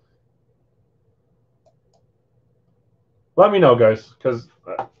 Let me know, guys, because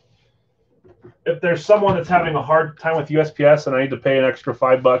if there's someone that's having a hard time with USPS and I need to pay an extra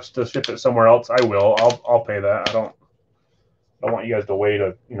 $5 to ship it somewhere else, I will. I'll pay that. I don't want you guys to wait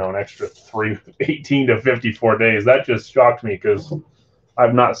an extra 18 to 54 days. That just shocked me because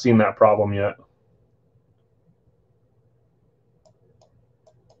I've not seen that problem yet.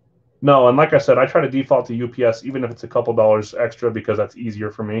 No, and like I said, I try to default to UPS even if it's a couple dollars extra because that's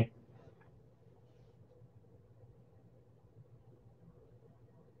easier for me.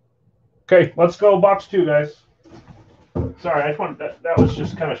 Okay, let's go box 2, guys. Sorry, I just want that was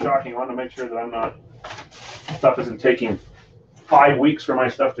just kind of shocking. I want to make sure that stuff isn't taking 5 weeks for my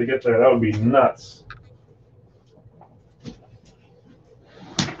stuff to get there. That would be nuts.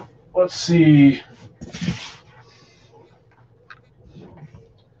 Let's see.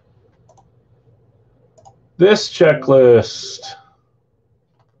 This checklist.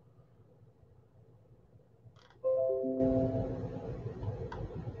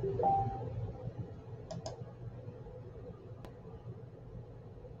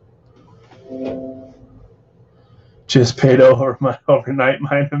 Just paid over my overnight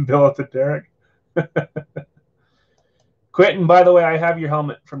mine and bill it to Derek. Quentin, by the way, I have your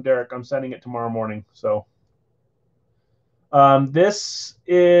helmet from Derek. I'm sending it tomorrow morning. So this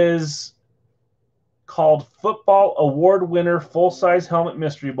is called Football Award Winner Full-Size Helmet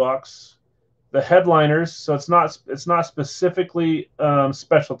Mystery Box. the headliners. So it's not specifically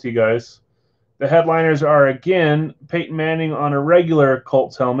specialty, guys. The headliners are again Peyton Manning on a regular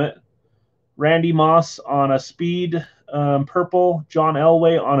Colts helmet, Randy Moss on a Speed purple, John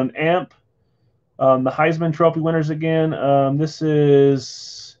Elway on an amp. The Heisman Trophy winners again. This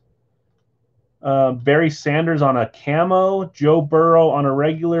is Barry Sanders on a camo, Joe Burrow on a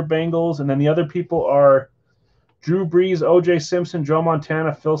regular Bengals, and then the other people are Drew Brees, O.J. Simpson, Joe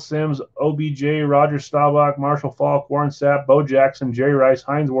Montana, Phil Simms, OBJ, Roger Staubach, Marshall Faulk, Warren Sapp, Bo Jackson, Jerry Rice,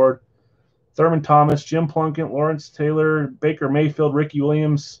 Hines Ward, Thurman Thomas, Jim Plunkett, Lawrence Taylor, Baker Mayfield, Ricky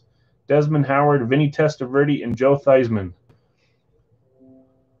Williams, Desmond Howard, Vinny Testaverde, and Joe Theismann.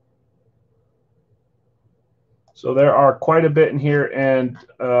 So there are quite a bit in here, and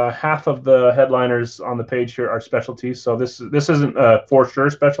half of the headliners on the page here are specialties. So this isn't a for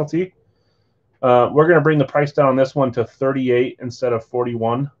sure specialty. We're going to bring the price down on this one to 38 instead of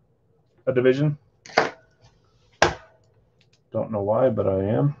 41 a division. Don't know why, but I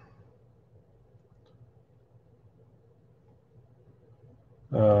am.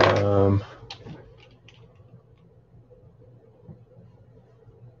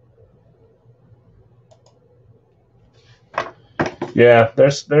 Yeah,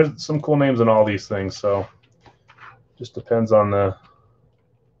 there's some cool names in all these things, so just depends on the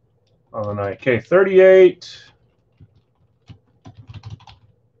night. Okay, 38.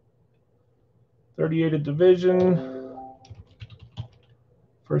 38 a division.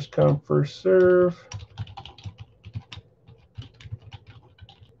 First come, first serve.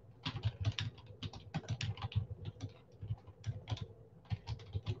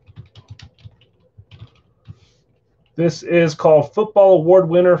 This is called Football Award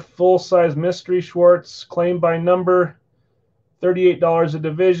Winner Full Size Mystery Schwartz, claim by number, $38 a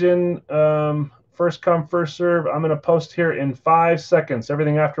division. First come, first serve. I'm going to post here in 5 seconds.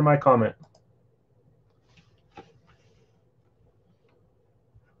 Everything after my comment.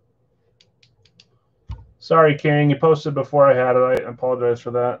 Sorry, Kang, you posted before I had it. I apologize for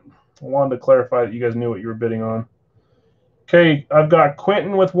that. I wanted to clarify that you guys knew what you were bidding on. Okay, I've got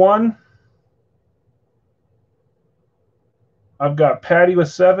Quentin with 1. I've got Patty with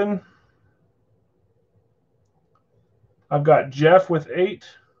 7. I've got Jeff with 8.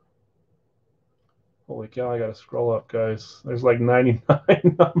 Holy cow, I got to scroll up, guys. There's like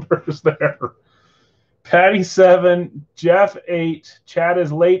 99 numbers there. Patty 7, Jeff 8, Chad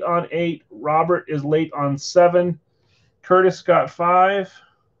is late on 8, Robert is late on 7, Curtis got 5.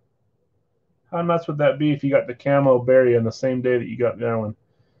 How nuts would that be if you got the camo Barry on the same day that you got that one?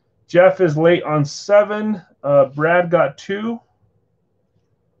 Jeff is late on 7, Brad got 2,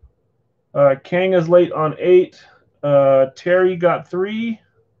 Kang is late on 8, Terry got 3,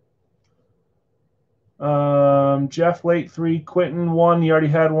 Jeff late 3, Quentin 1, you already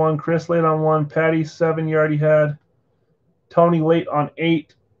had 1, Chris late on 1, Patty 7, you already had, Tony late on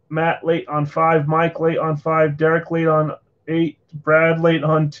 8, Matt late on 5, Mike late on 5, Derek late on 8, Brad late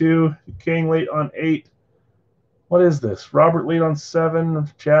on 2, King late on 8. What is this? Robert late on 7,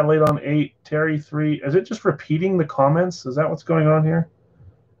 Chad late on 8, Terry 3. Is it just repeating the comments? Is that what's going on here?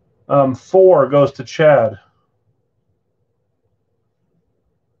 4 goes to Chad.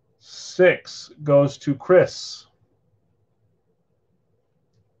 6 goes to Chris.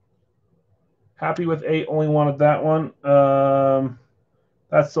 Happy with 8, only wanted that one.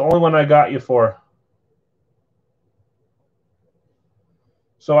 That's the only one I got you for.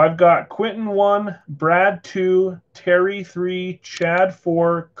 So I've got Quentin 1, Brad 2, Terry 3, Chad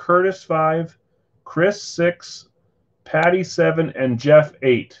 4, Curtis 5, Chris 6, Patty 7, and Jeff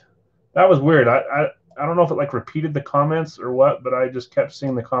 8. That was weird. I don't know if it like repeated the comments or what, but I just kept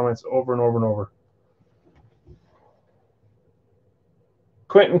seeing the comments over and over and over.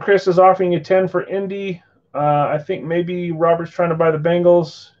 Quentin Chris is offering you 10 for Indy. I think maybe Robert's trying to buy the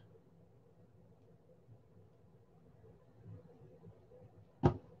Bengals.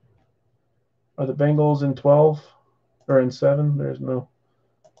 Are the Bengals in 12 or in 7? There's no.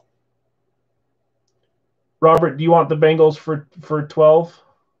 Robert, do you want the Bengals for 12?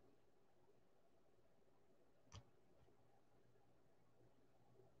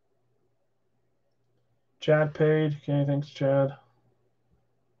 Chad paid. Okay, thanks, Chad.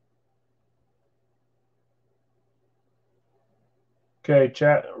 Okay,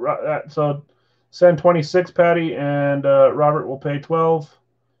 Chad. So send 26, Patty, and Robert will pay 12.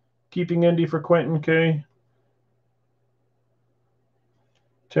 Keeping Indy for Quentin, okay.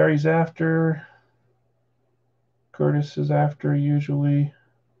 Terry's after. Curtis is after usually.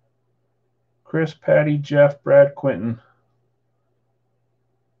 Chris, Patty, Jeff, Brad, Quentin.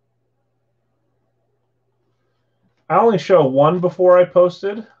 I only show 1 before I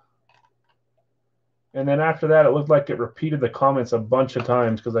posted. And then after that, it looked like it repeated the comments a bunch of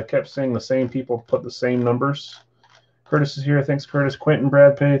times because I kept seeing the same people put the same numbers. Curtis is here. Thanks, Curtis. Quentin,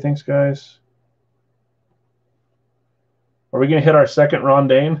 Brad, Pay. Thanks, guys. Are we going to hit our second Ron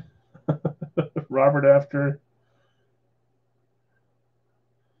Dane? Robert after.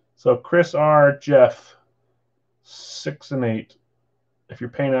 So Chris R, Jeff, 6 and 8. If you're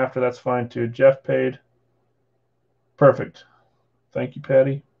paying after, that's fine too. Jeff paid. Perfect. Thank you,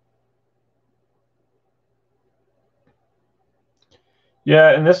 Patty.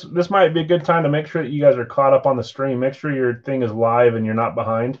 Yeah, and this might be a good time to make sure that you guys are caught up on the stream. Make sure your thing is live and you're not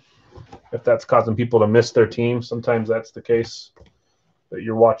behind. If that's causing people to miss their team, sometimes that's the case, that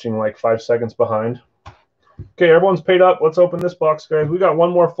you're watching like 5 seconds behind. Okay, everyone's paid up. Let's open this box, guys. We got one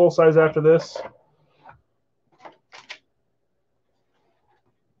more full size after this.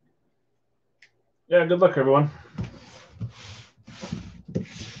 Yeah, good luck, everyone.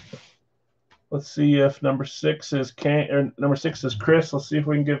 Let's see if number 6 is number 6 is Chris. Let's see if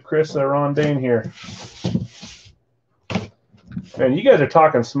we can give Chris a Ron Dane here. Man, you guys are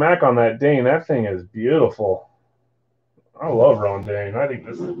talking smack on that Dane. That thing is beautiful. I love Ron Dane. I think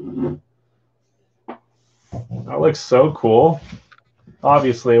that looks so cool.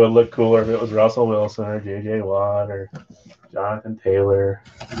 Obviously, it would look cooler if it was Russell Wilson or J.J. Watt or Jonathan Taylor.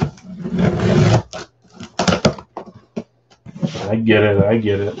 I get it. I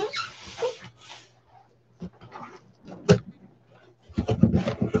get it.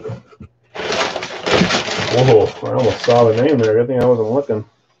 Whoa, I almost saw the name there. Good thing I wasn't looking.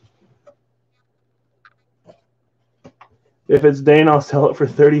 If it's Dane, I'll sell it for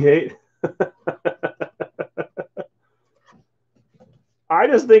 38. I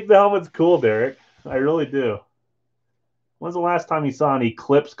just think the helmet's cool, Derek. I really do. When's the last time you saw an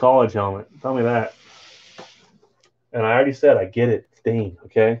Eclipse college helmet? Tell me that. And I already said I get it. It's Dane,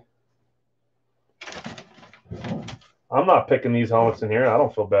 okay? I'm not picking these helmets in here. I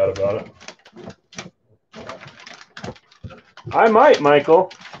don't feel bad about it. I might, Michael.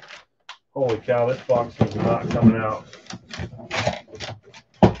 Holy cow, this box is not coming out.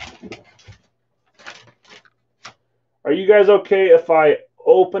 Are you guys okay if I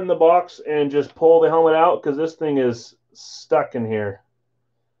open the box and just pull the helmet out? Because this thing is stuck in here.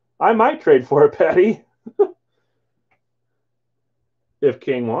 I might trade for it, Patty. If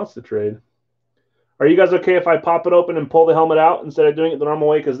King wants to trade. Are you guys okay if I pop it open and pull the helmet out instead of doing it the normal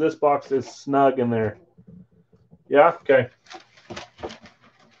way? Because this box is snug in there. Yeah? Okay.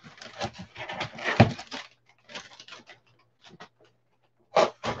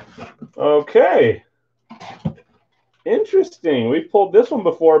 Okay. Interesting. We pulled this one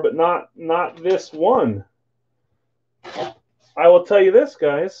before, but not this one. I will tell you this,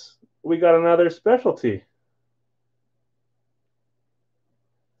 guys. We got another specialty.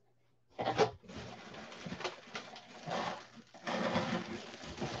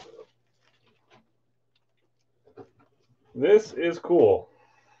 This is cool.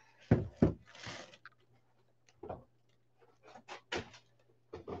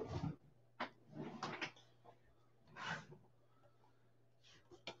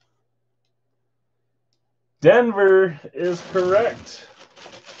 Denver is correct.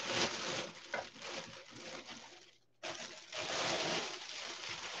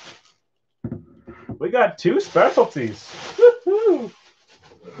 We got 2 specialties. Woo-hoo.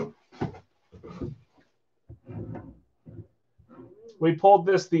 We pulled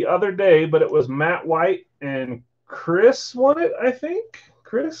this the other day, but it was Matt White and Chris won it, I think.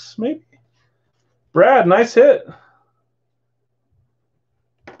 Chris, maybe. Brad, nice hit.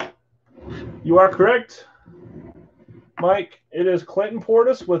 You are correct, Mike. It is Clinton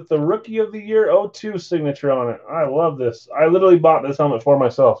Portis with the Rookie of the Year 02 signature on it. I love this. I literally bought this helmet for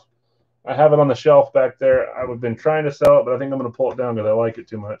myself. I have it on the shelf back there. I've been trying to sell it, but I think I'm going to pull it down because I like it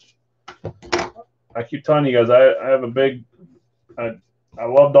too much. I keep telling you guys, I have a big I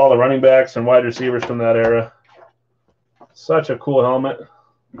loved all the running backs and wide receivers from that era. Such a cool helmet.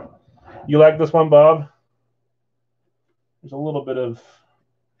 You like this one, Bob? There's a little bit of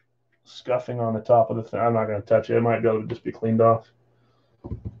scuffing on the top of the thing. I'm not going to touch it. It might be able to just be cleaned off.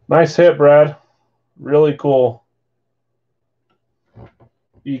 Nice hit, Brad. Really cool.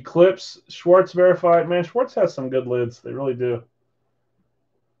 Eclipse, Schwartz verified. Man, Schwartz has some good lids. They really do.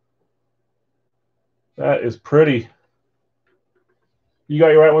 That is pretty. You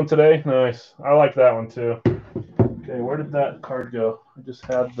got your right one today? Nice. I like that one too. Okay, where did that card go? I just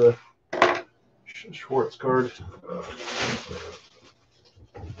had the Schwartz card.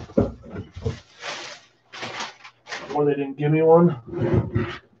 Or they didn't give me one.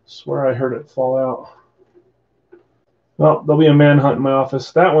 Swear I heard it fall out. Well, there'll be a manhunt in my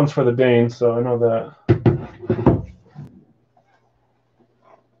office. That one's for the Danes, so I know that.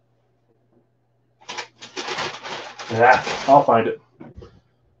 Yeah, I'll find it.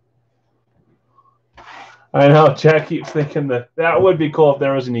 I know. Jack keeps thinking that would be cool if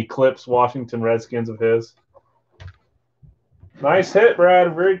there was an Eclipse Washington Redskins of his. Nice hit,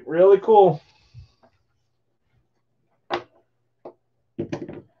 Brad. Really cool.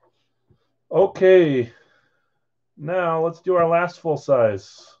 Okay. Now let's do our last full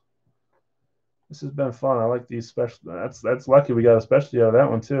size. This has been fun. I like these special. That's lucky we got a specialty out of that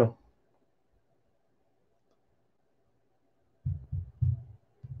one too.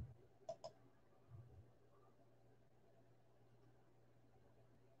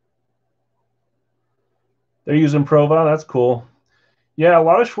 They're using Prova. That's cool. Yeah, a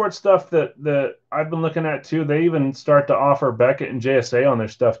lot of Schwartz stuff that I've been looking at too. They even start to offer Beckett and JSA on their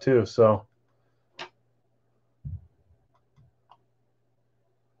stuff too. So.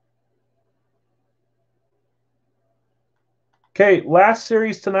 Okay, last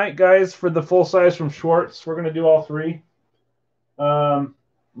series tonight, guys, for the full size from Schwartz. We're gonna do all three. Let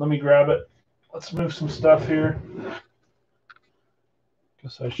me grab it. Let's move some stuff here.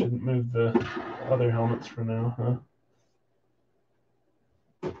 Guess I shouldn't move the other helmets for now, huh?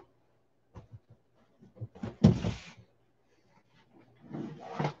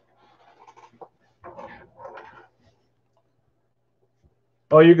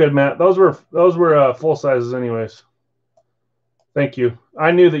 Oh, you're good, Matt. Those were full sizes, anyways. Thank you.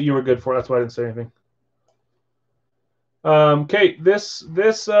 I knew that you were good for it. That's why I didn't say anything. Okay, this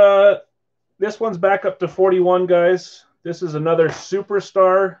one's back up to 41, guys. This is another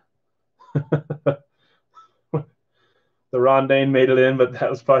superstar. The Rondane made it in, but that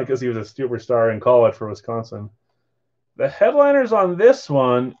was probably because he was a superstar in college for Wisconsin. The headliners on this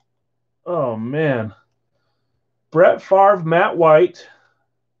one, oh man. Brett Favre, Matt White,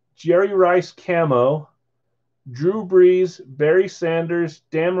 Jerry Rice Camo, Drew Brees, Barry Sanders,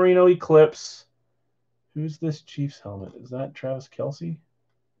 Dan Marino Eclipse. Who's this Chiefs helmet? Is that Travis Kelce?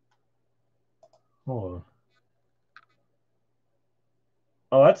 Hold on.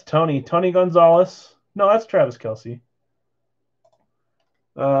 Oh, that's Tony Gonzalez. No, that's Travis Kelce.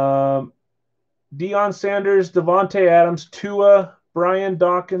 Deion Sanders, Devontae Adams, Tua, Brian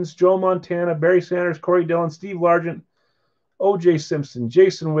Dawkins, Joe Montana, Barry Sanders, Corey Dillon, Steve Largent, O.J. Simpson,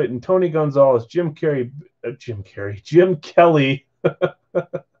 Jason Witten, Tony Gonzalez, Jim Kelly,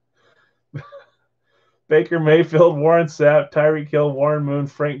 Baker Mayfield, Warren Sapp, Tyreek Hill, Warren Moon,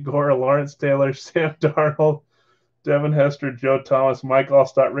 Frank Gore, Lawrence Taylor, Sam Darnold, Devin Hester, Joe Thomas, Mike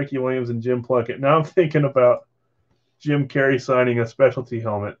Allstott, Ricky Williams, and Jim Plunkett. Now I'm thinking about Jim Carrey signing a specialty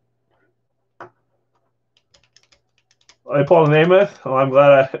helmet. Paul Namath? Oh, I'm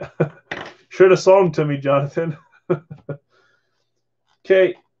glad I should have sold him to me, Jonathan.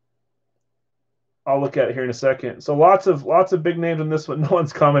 Okay. I'll look at it here in a second. So lots of big names in this one. No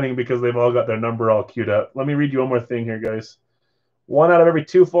one's commenting because they've all got their number all queued up. Let me read you one more thing here, guys. 1 out of every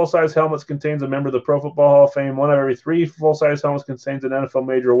 2 full-size helmets contains a member of the Pro Football Hall of Fame. 1 out of every 3 full-size helmets contains an NFL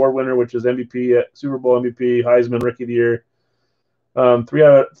Major Award winner, which is MVP, Super Bowl MVP, Heisman, Rookie of the Year. 3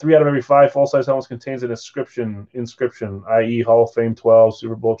 out of every 5 full-size helmets contains an inscription, i.e. Hall of Fame 12,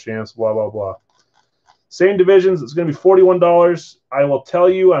 Super Bowl champs, blah, blah, blah. Same divisions. It's going to be $41. I will tell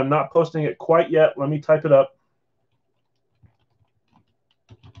you, I'm not posting it quite yet. Let me type it up.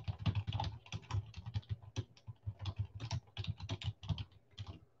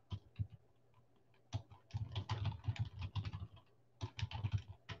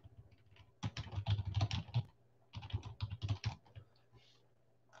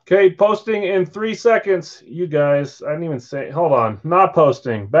 Okay, posting in 3 seconds. You guys, I didn't even say, hold on. Not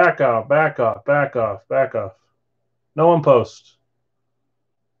posting. Back off, back off, back off, back off. No one post.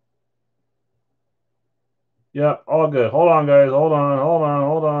 Yep, all good. Hold on, guys. Hold on.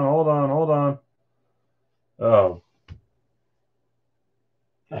 Oh.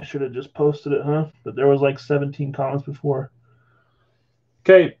 I should have just posted it, huh? But there was like 17 comments before.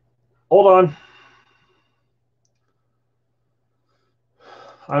 Okay, hold on.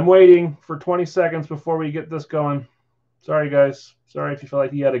 I'm waiting for 20 seconds before we get this going. Sorry, guys. Sorry if you feel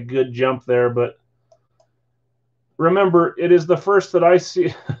like you had a good jump there, but remember, it is the first that I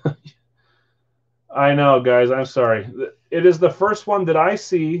see. I know, guys. I'm sorry. It is the first one that I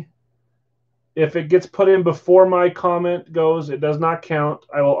see. If it gets put in before my comment goes, it does not count.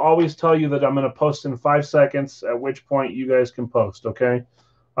 I will always tell you that I'm going to post in 5 seconds, at which point you guys can post, okay?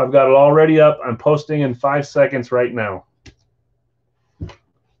 I've got it already up. I'm posting in 5 seconds right now.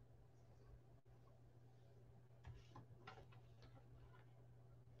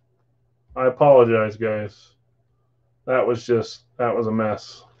 I apologize, guys. That was a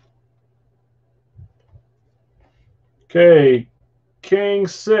mess. Okay, King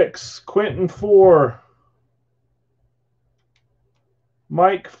 6, Quentin 4,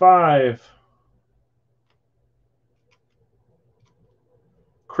 Mike 5,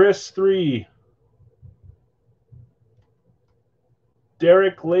 Chris 3,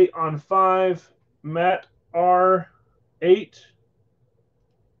 Derek late on 5, Matt R 8,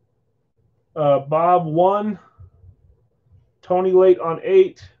 Bob 1, Tony late on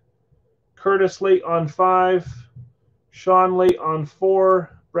 8, Curtis late on 5, Sean late on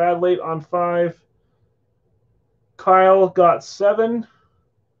 4, Brad late on 5, Kyle got 7.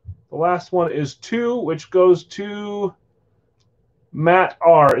 The last one is 2, which goes to Matt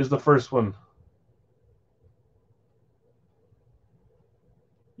R is the first one.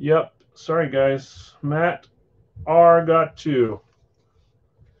 Yep. Sorry, guys. Matt R got 2.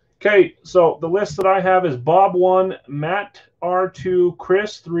 Okay, so the list that I have is Bob 1, Matt R2,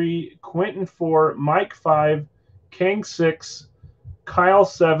 Chris 3, Quentin 4, Mike 5, King 6, Kyle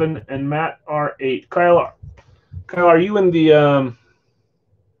 7, and Matt R8. Kyle, are you in the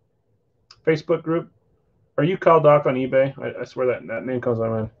Facebook group? Are you Kyle Doc on eBay? I swear that name comes to my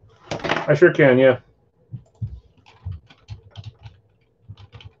mind. I sure can, yeah.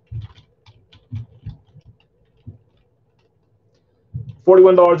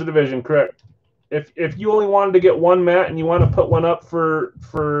 $41 a division, correct. If you only wanted to get one mat and you want to put one up for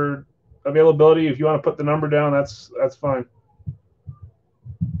availability, if you want to put the number down, that's fine.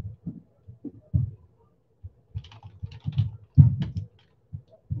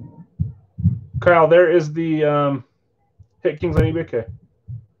 Kyle, there is the Hit Kings on eBay. Okay.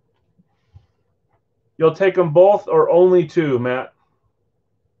 You'll take them both or only 2, Matt?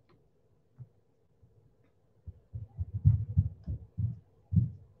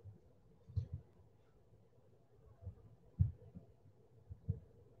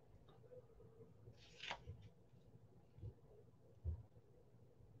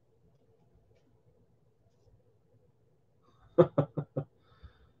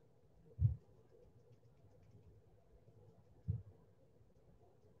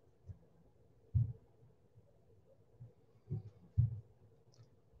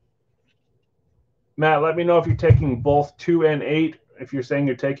 Matt, let me know if you're taking both 2 and 8, if you're saying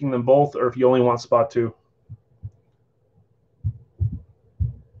you're taking them both, or if you only want spot 2.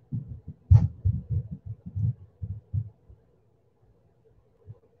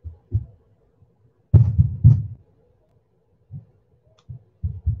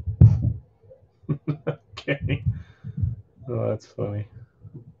 Okay. Oh, that's funny.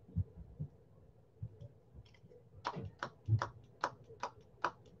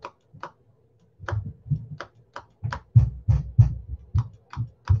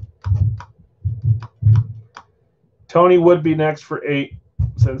 Tony would be next for 8,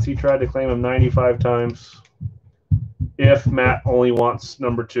 since he tried to claim him 95 times, if Matt only wants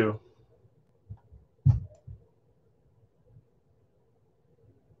number 2.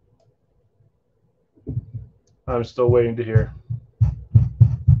 I'm still waiting to hear.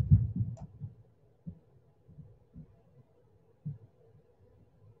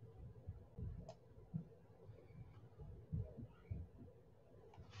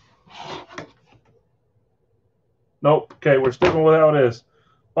 Nope. Okay, we're sticking with how it is.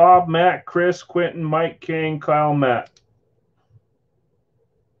 Bob, Matt, Chris, Quentin, Mike, King, Kyle, Matt.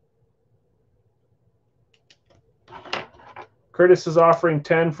 Curtis is offering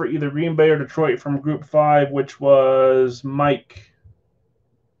 10 for either Green Bay or Detroit from Group 5, which was Mike.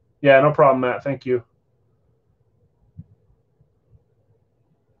 Yeah, no problem, Matt. Thank you.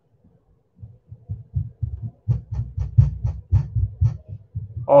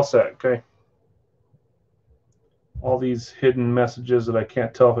 All set, okay. All these hidden messages that I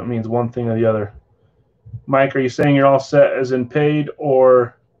can't tell if it means one thing or the other. Mike, are you saying you're all set as in paid,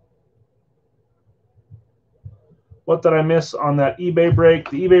 or what did I miss on that eBay break?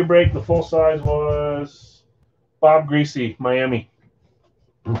 The eBay break, the full size was Bob Greasy, Miami.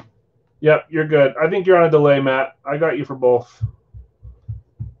 Yep, you're good. I think you're on a delay, Matt. I got you for both.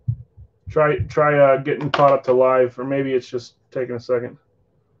 Try getting caught up to live, or maybe it's just taking a second.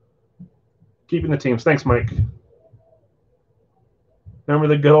 Keeping the teams. Thanks, Mike. Remember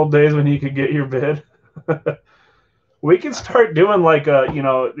the good old days when you could get your bid? We can start doing like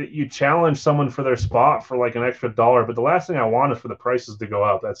you challenge someone for their spot for like an extra $1, but the last thing I want is for the prices to go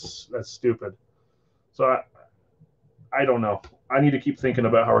up. That's stupid. So I don't know. I need to keep thinking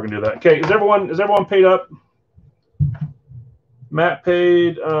about how we're gonna do that. Okay, is everyone paid up? Matt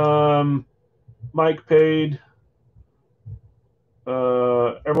paid. Mike paid.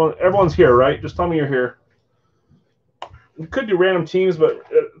 Everyone's here, right? Just tell me you're here. We could do random teams, but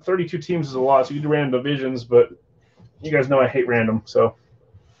 32 teams is a lot, so you can do random divisions, but you guys know I hate random, so.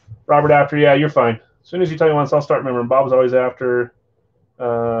 Robert after, yeah, you're fine. As soon as you tell me once, I'll start remembering. Bob's always after.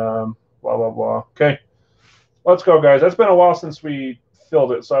 Blah, blah, blah. Okay. Let's go, guys. That's been a while since we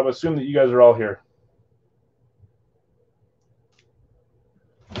filled it, so I would assume that you guys are all here.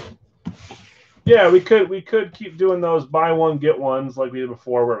 Yeah, we could keep doing those buy one get ones like we did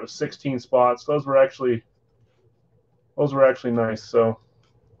before, where it was 16 spots. Those were actually nice. So,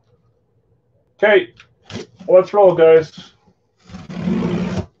 okay, let's roll, guys.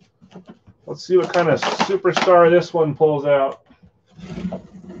 Let's see what kind of superstar this one pulls out.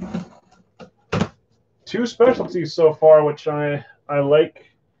 2 specialties so far, which I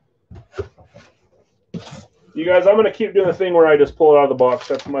like. You guys, I'm going to keep doing the thing where I just pull it out of the box.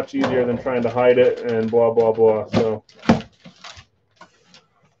 That's much easier than trying to hide it and blah, blah, blah. So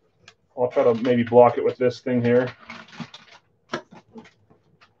I'll try to maybe block it with this thing here.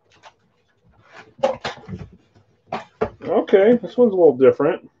 Okay, this one's a little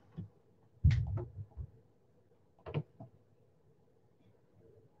different.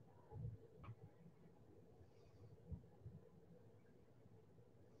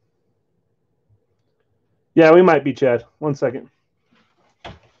 Yeah, we might be, Chad. 1 second.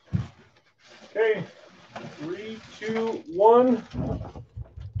 Okay, 3, 2, 1.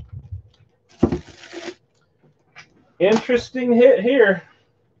 Interesting hit here.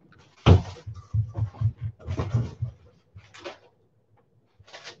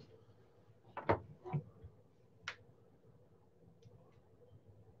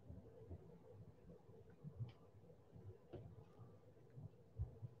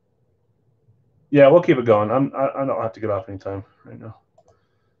 Yeah, we'll keep it going. I don't have to get off anytime right now.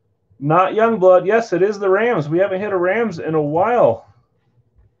 Not Youngblood. Yes, it is the Rams. We haven't hit a Rams in a while.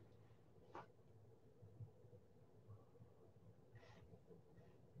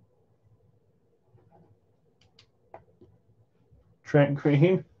 Trent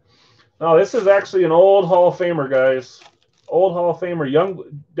Green. Oh, this is actually an old Hall of Famer, guys. Old Hall of Famer.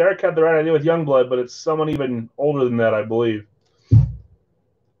 Derek had the right idea with Youngblood, but it's someone even older than that, I believe.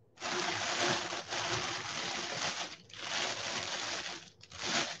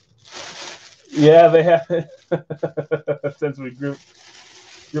 Yeah, they have it since we grouped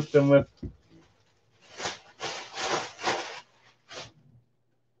them with.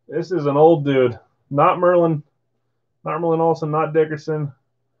 This is an old dude. Not Merlin Olsen, not Dickerson.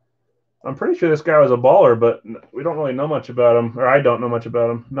 I'm pretty sure this guy was a baller, but we don't really know much about him, or I don't know much about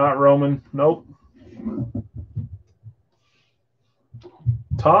him. Not Roman. Nope.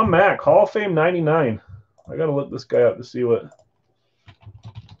 Tom Mack, Hall of Fame 99. I got to look this guy up to see what.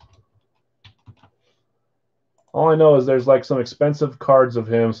 All I know is there's like some expensive cards of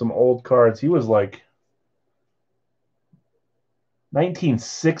him, some old cards. He was like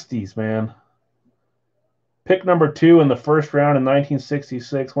 1960s, man. Pick number 2 in the first round in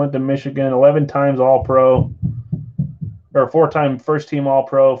 1966. Went to Michigan. 11 times All-Pro. Or 4-time first-team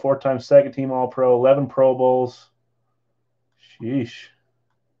All-Pro. 4-time second-team All-Pro. 11 Pro Bowls. Sheesh.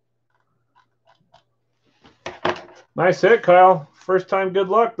 Nice hit, Kyle. First time good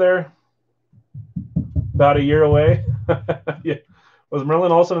luck there. About a year away. Yeah. Was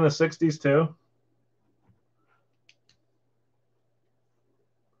Merlin Olsen in the 60s too?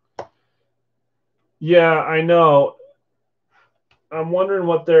 Yeah, I know. I'm wondering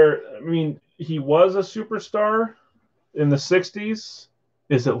what I mean, he was a superstar in the 60s.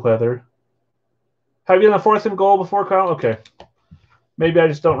 Is it leather? Have you done a 4th and goal before, Kyle? Okay. Maybe I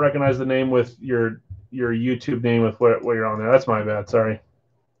just don't recognize the name with your YouTube name with what you're on there. That's my bad. Sorry.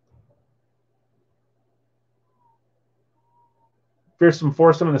 Fearsome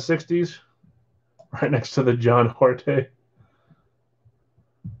Foursome in the 60s. Right next to the John Horte.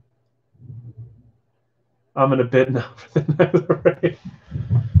 I'm going to bid now for the right.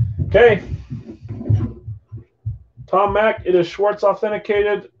 Okay. Tom Mack, it is Schwartz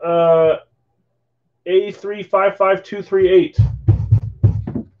authenticated. A355238.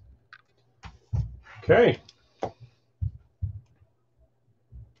 Okay.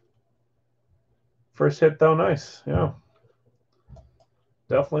 First hit though, nice. Yeah.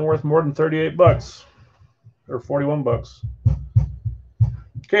 Definitely worth more than $38 or $41.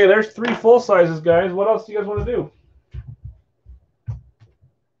 Okay, there's 3 full sizes, guys. What else do you guys want to do?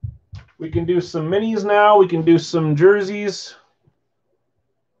 We can do some minis now. We can do some jerseys.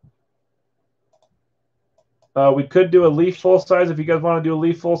 We could do a Leaf full size if you guys want to do a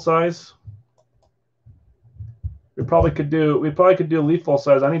Leaf full size. We probably could do a Leaf full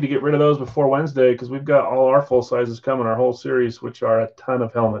size. I need to get rid of those before Wednesday because we've got all our full sizes coming, our whole series, which are a ton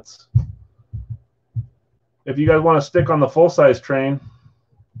of helmets. If you guys want to stick on the full-size train.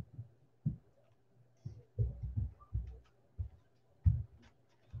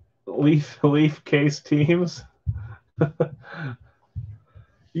 Leaf case teams.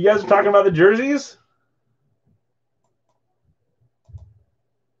 You guys are talking about the jerseys?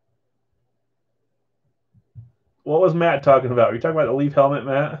 What was Matt talking about? Are you talking about the Leaf helmet,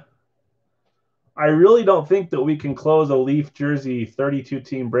 Matt? I really don't think that we can close a Leaf jersey 32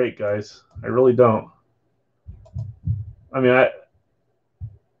 team break, guys. I really don't. I mean,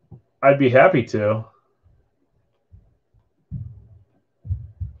 I'd be happy to.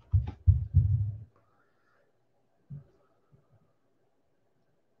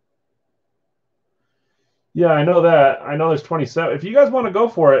 Yeah, I know that. I know there's 27. If you guys want to go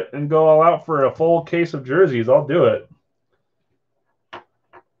for it and go all out for a full case of jerseys, I'll do it.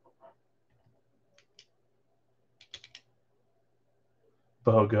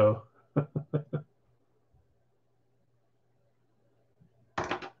 BOGO.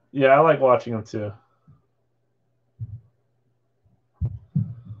 Yeah, I like watching them too.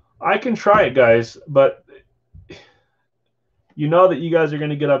 I can try it, guys, but you know that you guys are going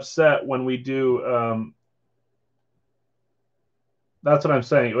to get upset when we do. That's what I'm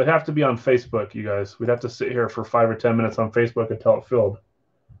saying. It would have to be on Facebook, you guys. We'd have to sit here for 5 or 10 minutes on Facebook until it filled.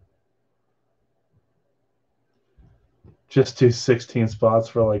 Just do 16 spots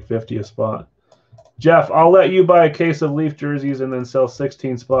for like 50 a spot. Jeff, I'll let you buy a case of Leaf jerseys and then sell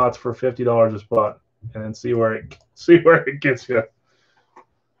 16 spots for $50 a spot, and then see where it gets you.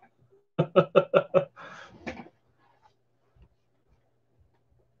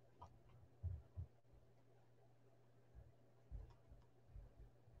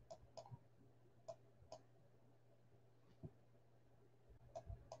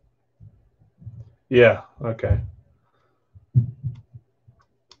 Yeah. Okay.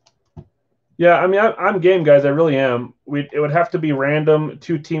 Yeah, I mean, I'm game, guys. I really am. It would have to be random,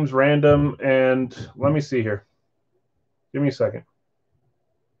 2 teams random, and let me see here. Give me a second.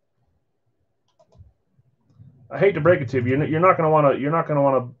 I hate to break it to you, you're not going to want to. You're not going to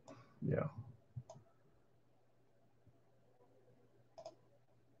want to. Yeah.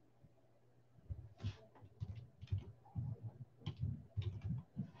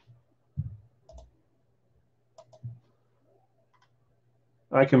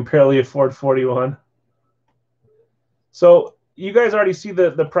 I can barely afford 41. So you guys already see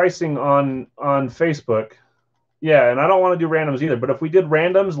the pricing on Facebook. Yeah, and I don't want to do randoms either. But if we did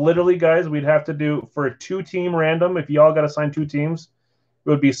randoms, literally, guys, we'd have to do for a 2-team random. If y'all got assigned 2 teams, it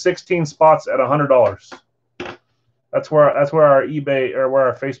would be 16 spots at $100. That's where our eBay or where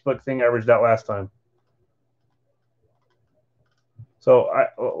our Facebook thing averaged out last time. So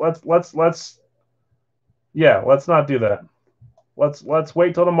let's not do that. Let's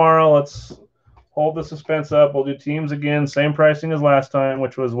wait till tomorrow. Let's hold the suspense up. We'll do teams again, same pricing as last time,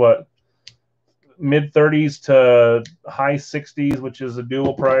 which was what, mid 30s to high 60s, which is a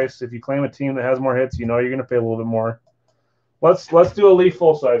dual price. If you claim a team that has more hits, you know you're going to pay a little bit more. Let's do a Leaf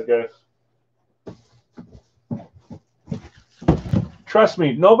full size, guys. Trust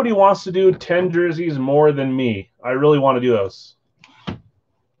me, nobody wants to do 10 jerseys more than me. I really want to do those.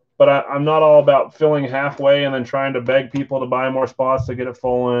 But I'm not all about filling halfway and then trying to beg people to buy more spots to get it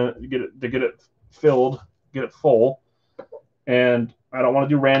full, get it filled, get it full. And I don't want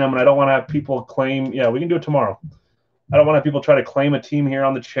to do random, and I don't want to have people claim. Yeah, we can do it tomorrow. I don't want to have people try to claim a team here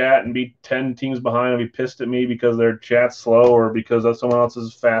on the chat and be 10 teams behind and be pissed at me because their chat's slow or because someone else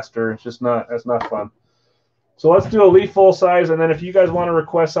is faster. It's just not. That's not fun. So let's do a Leaf full size, and then if you guys want to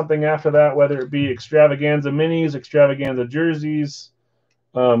request something after that, whether it be extravaganza minis, extravaganza jerseys,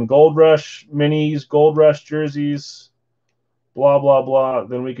 Gold Rush minis, Gold Rush jerseys, blah blah blah,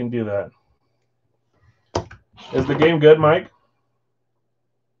 then we can do that. Is the game good, Mike?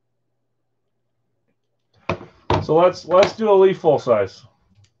 So let's do a Leaf full size.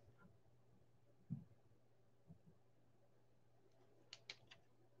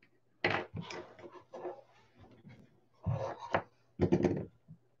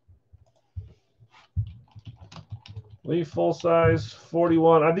 Leaf full size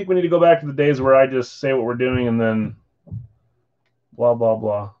 41. I think we need to go back to the days where I just say what we're doing and then blah blah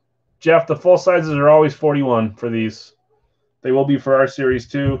blah. Jeff, the full sizes are always 41 for these. They will be for our series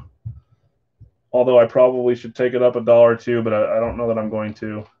too. Although I probably should take it up $1 or $2, but I don't know that I'm going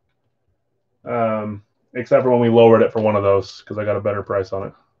to. Except for when we lowered it for one of those because I got a better price on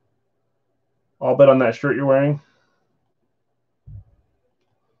it. I'll bet on that shirt you're wearing.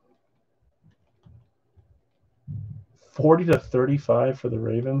 $40 to $35 for the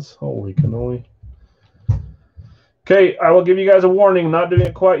Ravens. Holy cannoli. Okay, I will give you guys a warning. Not doing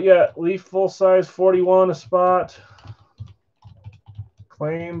it quite yet. Leaf full size 41 a spot.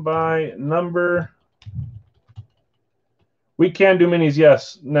 Claim by number. We can do minis,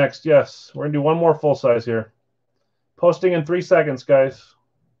 yes. Next, yes. We're going to do one more full size here. Posting in 3 seconds, guys.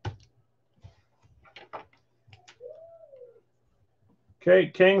 Okay,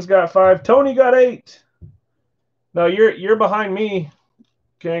 King's got 5. Tony got 8. No, you're behind me,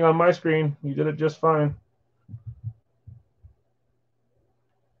 King, on my screen. You did it just fine.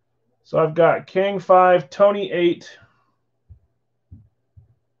 So I've got King 5, Tony 8,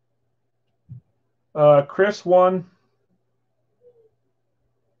 Chris 1,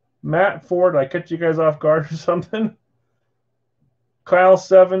 Matt 4. Did I catch you guys off guard or something? Kyle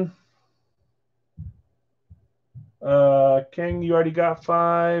 7. King, you already got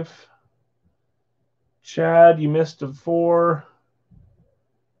 5. Chad, you missed a 4.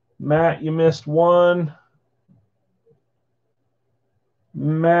 Matt, you missed 1.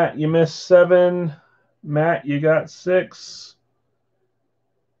 Matt, you missed 7. Matt, you got 6.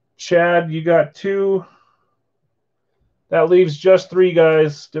 Chad, you got 2. That leaves just 3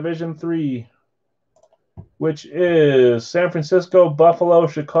 guys. Division 3, which is San Francisco, Buffalo,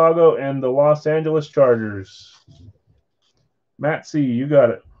 Chicago, and the Los Angeles Chargers. Matt C., you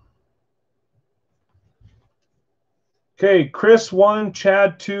got it. Okay, Chris 1,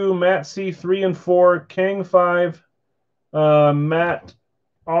 Chad 2, Matt C 3 and 4, King 5, Matt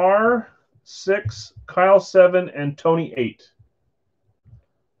R 6, Kyle 7, and Tony 8.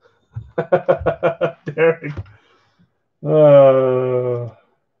 Derek.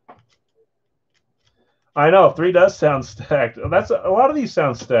 I know 3 does sound stacked. That's a lot of these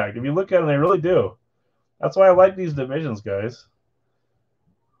sound stacked. If you look at them, they really do. That's why I like these divisions, guys.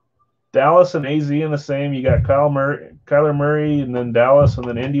 Dallas and AZ in the same. You got Kyler Murray, and then Dallas, and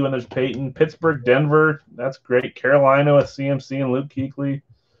then Indy when there's Peyton. Pittsburgh, Denver. That's great. Carolina with CMC and Luke Kuechly.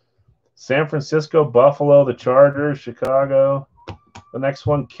 San Francisco, Buffalo, the Chargers, Chicago. The next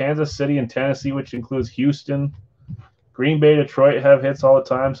one, Kansas City and Tennessee, which includes Houston. Green Bay, Detroit have hits all the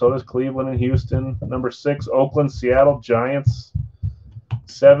time. So does Cleveland and Houston. Number 6, Oakland, Seattle, Giants.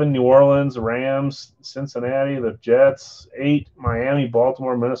 7, New Orleans, Rams, Cincinnati, the Jets. 8, Miami,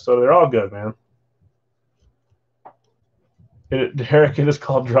 Baltimore, Minnesota. They're all good, man. Derek, it is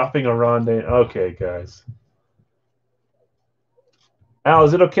called dropping a Rondé. Okay, guys. Al,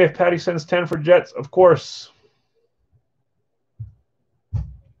 is it okay if Patty sends 10 for Jets? Of course.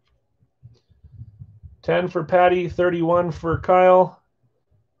 10 for Patty, 31 for Kyle.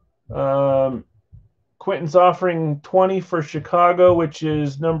 Quentin's offering 20 for Chicago, which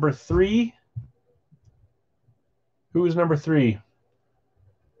is number 3. Who is number 3?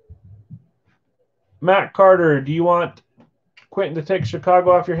 Matt Carter, do you want Quentin to take Chicago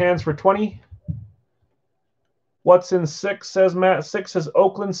off your hands for 20? What's in 6, says Matt. 6 says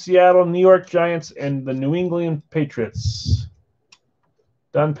Oakland, Seattle, New York Giants, and the New England Patriots.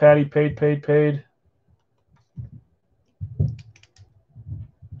 Done, Patty. Paid.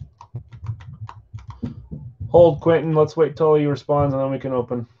 Hold, Quentin. Let's wait till he responds, and then we can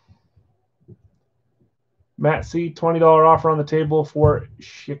open. Matt C., $20 offer on the table for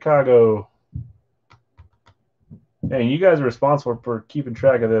Chicago. Hey, you guys are responsible for keeping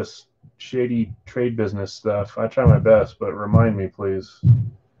track of this shady trade business stuff. I try my best, but remind me, please.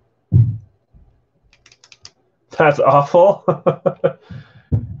 That's awful.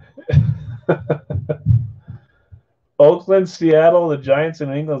 Oakland, Seattle, the Giants, and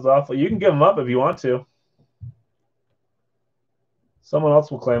New England is awful. You can give them up if you want to. Someone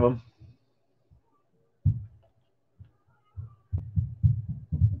else will claim them.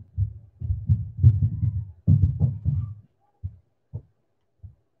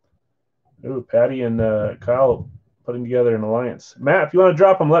 Ooh, Patty and Kyle putting together an alliance. Matt, if you want to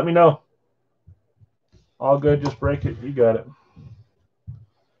drop them, let me know. All good, just break it. You got it.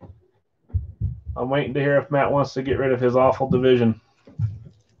 I'm waiting to hear if Matt wants to get rid of his awful division.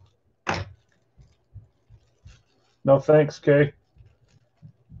 No thanks, Kay.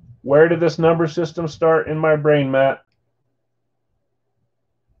 Where did this number system start in my brain, Matt?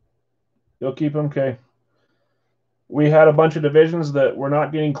 You'll keep them, Kay. We had a bunch of divisions that were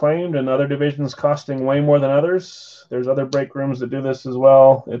not getting claimed and other divisions costing way more than others. There's other break rooms that do this as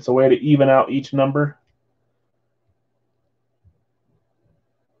well. It's a way to even out each number.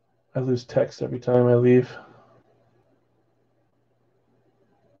 I lose text every time I leave.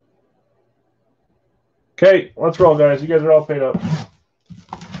 Okay, let's roll, guys. You guys are all paid up.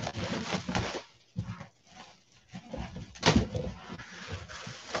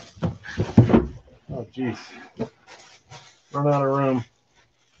 Oh, jeez. Run out of room.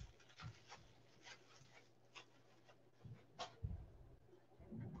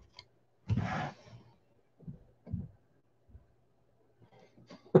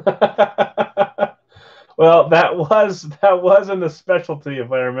 Well, that wasn't a specialty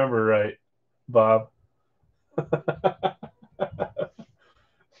if I remember right, Bob.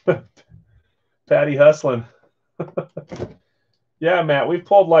 Patty hustling. Yeah, Matt, we've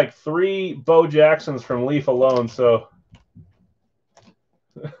pulled like 3 Bo Jacksons from Leaf alone, so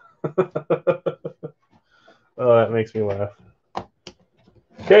oh, that makes me laugh.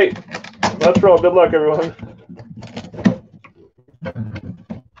 Okay, let's roll. Good luck, everyone.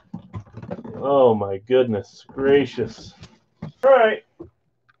 Oh my goodness gracious. All right.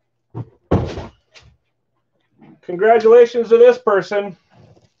 Congratulations to this person.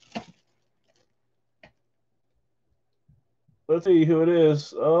 Let's see who it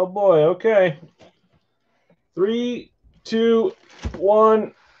is. Oh boy, okay. 3, 2,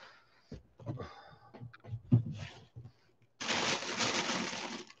 1.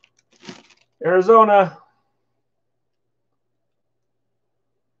 Arizona.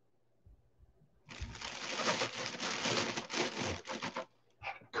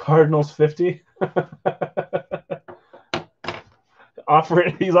 Cardinals 50.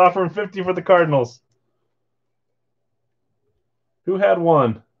 He's offering 50 for the Cardinals. Who had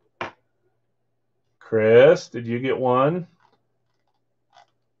 1? Chris, did you get 1?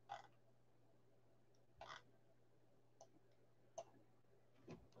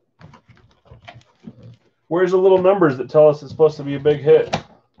 Where's the little numbers that tell us it's supposed to be a big hit?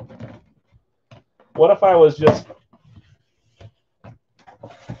 What if I was just...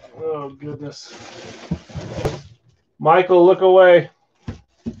 Oh, goodness. Michael, look away.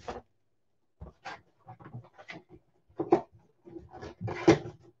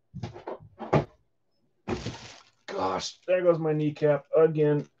 Gosh, there goes my kneecap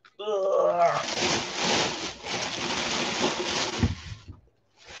again. Ugh.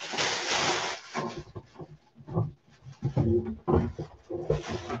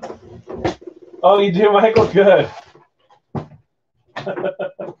 Oh, you do, Michael? Good.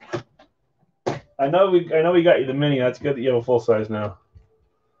 I know we got you the mini. That's good that you have a full size now.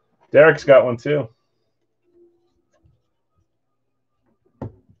 Derek's got one too.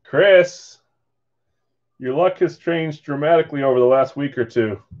 Chris, your luck has changed dramatically over the last week or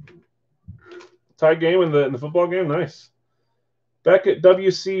two. Tie game in the football game, nice. Beckett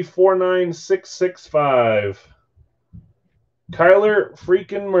WC 49665. Kyler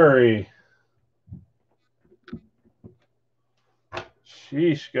freaking Murray.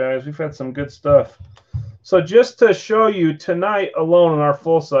 Sheesh, guys, we've had some good stuff. So just to show you tonight alone in our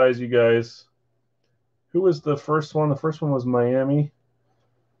full size, you guys, who was the first one? The first one was Miami.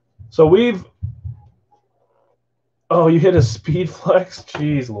 So we've... Oh, you hit a speed flex?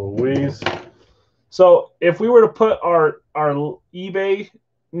 Jeez Louise. So if we were to put our eBay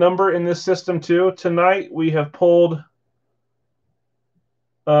number in this system too, tonight we have pulled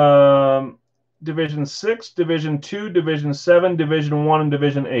Division 6, Division 2, Division 7, Division 1, and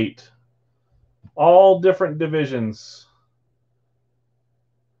Division 8. All different divisions.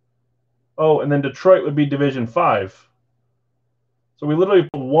 Oh, and then Detroit would be Division 5. So we literally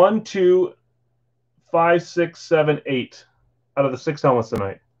pulled 1, 2, 5, 6, 7, 8 out of the 6 helmets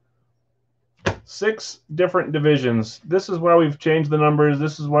tonight. 6 different divisions. This is why we've changed the numbers.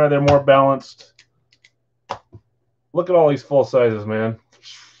 This is why they're more balanced. Look at all these full sizes, man.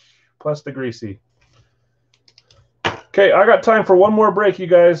 Plus the greasy. Okay, I got time for one more break, you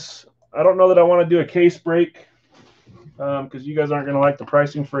guys. I don't know that I want to do a case break because you guys aren't going to like the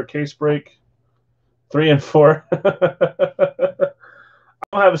pricing for a case break. 3 and 4. I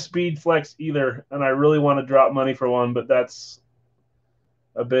don't have a speed flex either, and I really want to drop money for one, but that's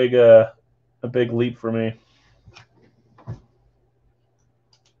a big leap for me.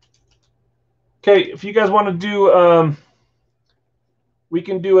 Okay, if you guys want to do, we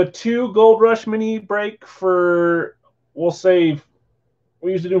can do a 2 Gold Rush mini break for, we'll say,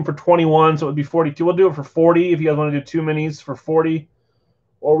 we usually do them for 21, so it would be 42. We'll do it for 40 if you guys want to do 2 minis for 40.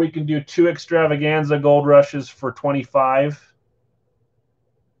 Or we can do 2 Extravaganza Gold Rushes for 25.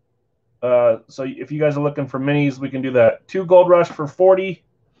 So if you guys are looking for minis, we can do that. 2 Gold Rush for 40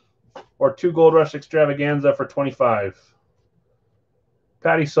 or 2 Gold Rush Extravaganza for 25.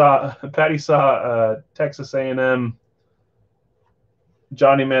 Patty saw Texas A&M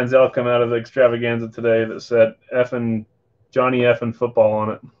Johnny Manziel come out of the Extravaganza today that said effing Johnny effing football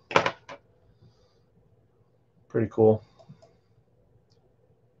on it. Pretty cool.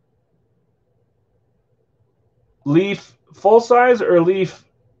 Leaf full size or Leaf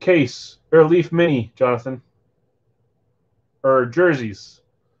case or Leaf mini, Jonathan? Or jerseys?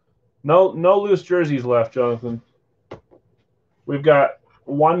 No loose jerseys left, Jonathan. We got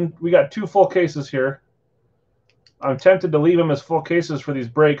 2 full cases here. I'm tempted to leave them as full cases for these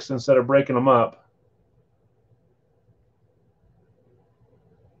breaks instead of breaking them up.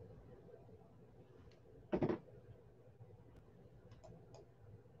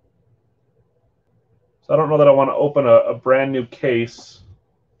 So I don't know that I want to open a brand new case.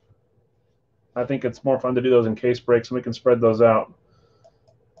 I think it's more fun to do those in case breaks, and we can spread those out.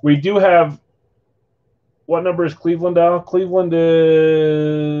 We do have, what number is Cleveland now? Cleveland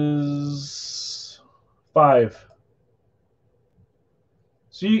is 5.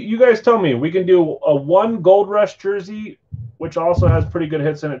 So you guys tell me, we can do a 1 Gold Rush jersey, which also has pretty good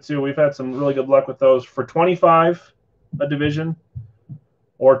hits in it too. We've had some really good luck with those, for 25 a division,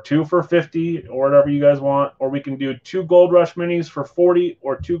 or 2 for 50, or whatever you guys want. Or we can do 2 Gold Rush minis for 40,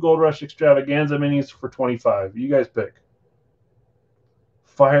 or 2 Gold Rush Extravaganza minis for 25. You guys pick.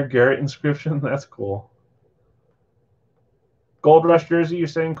 Fire Garrett inscription? That's cool. Gold Rush jersey, you're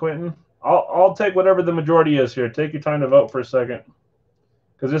saying, Quentin? I'll take whatever the majority is here. Take your time to vote for a second,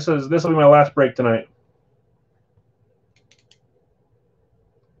 because this will be my last break tonight.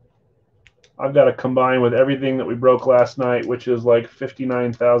 I've got to combine with everything that we broke last night, which is like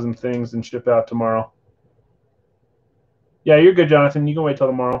 59,000 things, and ship out tomorrow. Yeah, you're good, Jonathan. You can wait till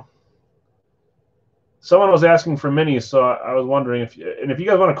tomorrow. Someone was asking for minis, so I was wondering if you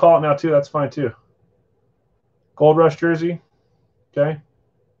guys want to call it now too, that's fine too. Gold Rush jersey, okay.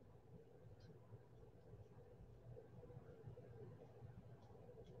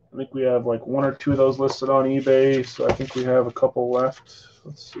 I think we have like 1 or 2 of those listed on eBay, so I think we have a couple left.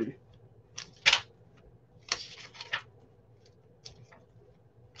 Let's see.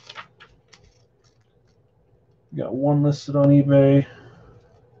 We got 1 listed on eBay.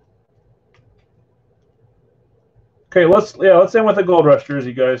 Okay, let's end with a Gold Rush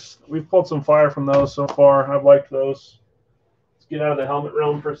jersey, guys. We've pulled some fire from those so far. I've liked those. Let's get out of the helmet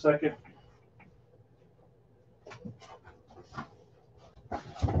realm for a second.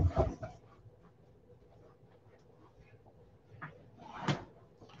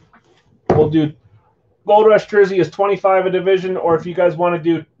 We'll do Gold Rush jersey is 25 a division, or if you guys want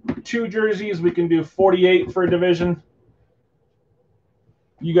to do 2 jerseys, we can do 48 for a division.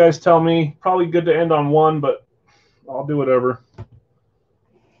 You guys tell me. Probably good to end on 1, but I'll do whatever.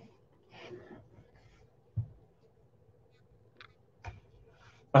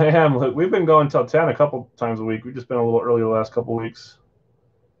 I am. Look, we've been going till 10 a couple times a week. We've just been a little early the last couple weeks.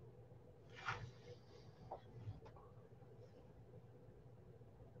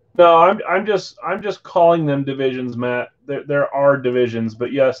 No, I'm just calling them divisions, Matt. There are divisions,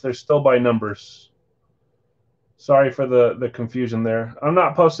 but yes, they're still by numbers. Sorry for the confusion there. I'm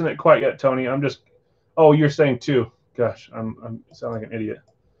not posting it quite yet, Tony. I'm just. Oh, you're saying 2. Gosh, I'm sound like an idiot.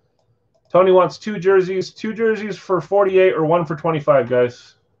 Tony wants 2 jerseys. 2 jerseys for 48 or 1 for 25,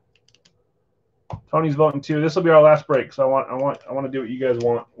 guys. Tony's voting 2. This will be our last break, so I want to do what you guys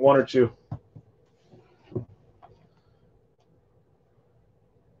want. 1 or 2.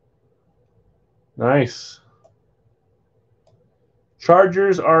 Nice.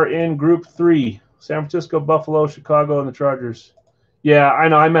 Chargers are in Group 3. San Francisco, Buffalo, Chicago, and the Chargers. Yeah, I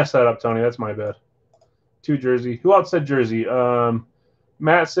know. I messed that up, Tony. That's my bad. 2 jersey. Who else said jersey?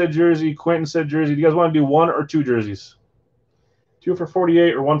 Matt said jersey. Quentin said jersey. Do you guys want to do 1 or 2 jerseys? 2 for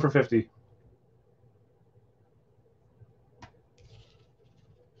 48 or 1 for 50?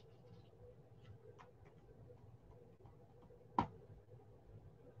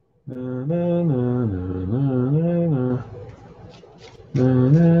 Na, na, na, na, na, na. Na,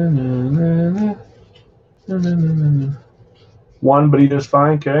 na, na, na, na. Na, na, na, na. 1, but either's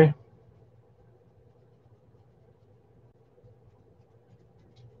fine. Okay.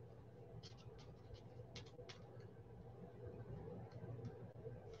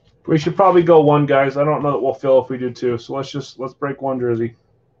 We should probably go 1, guys. I don't know that we'll fill if we do 2. So let's break 1 jersey.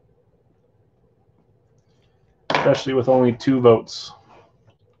 Especially with only 2 votes.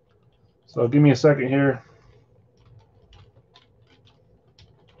 So give me a second here.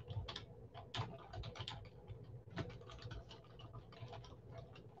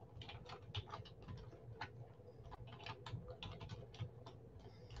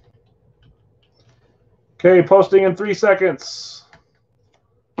 Okay, posting in 3 seconds.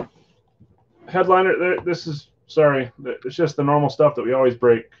 Headliner, this is, sorry, it's just the normal stuff that we always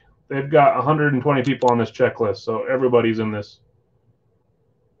break. They've got 120 people on this checklist, so everybody's in this.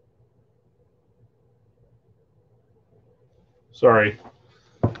 Sorry.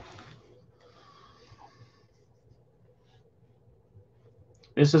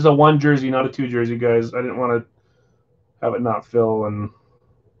 This is a 1 jersey, not a 2 jersey, guys. I didn't want to have it not fill. And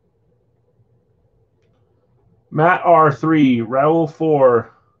Matt R 3, Raul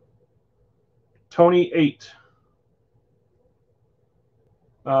 4, Tony 8.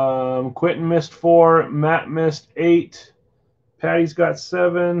 Quentin missed 4. Matt missed 8. Patty's got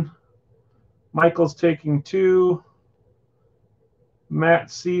 7. Michael's taking 2.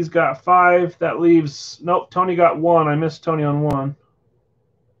 Matt C's got 5. That leaves... Nope, Tony got 1. I missed Tony on 1.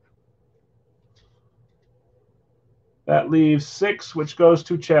 That leaves 6, which goes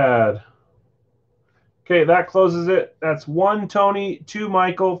to Chad. Okay, that closes it. That's 1 Tony, 2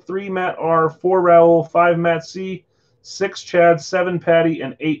 Michael, 3 Matt R, 4 Raul, 5 Matt C, 6 Chad, 7 Patty,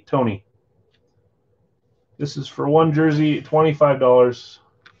 and 8 Tony. This is for 1 jersey, $25.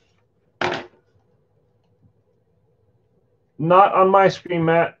 Not on my screen,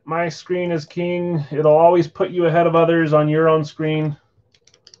 Matt. My screen is king. It'll always put you ahead of others on your own screen.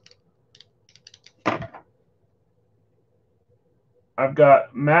 I've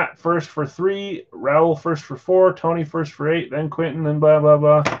got Matt first for 3, Raul first for 4, Tony first for 8, then Quentin, then blah, blah,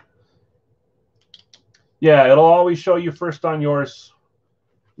 blah. Yeah, it'll always show you first on yours.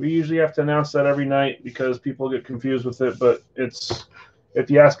 We usually have to announce that every night because people get confused with it, but it's,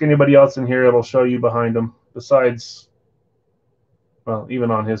 if you ask anybody else in here, it'll show you behind them. Besides, well, even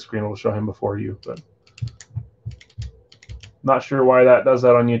on his screen, it'll show him before you, but not sure why that does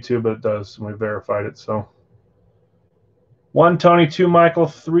that on YouTube, but it does, and we verified it, so. 1 Tony, 2 Michael,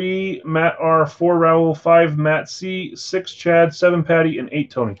 3 Matt R, 4 Raul, 5 Matt C, 6 Chad, 7 Patty, and 8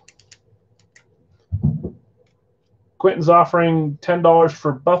 Tony. Quentin's offering $10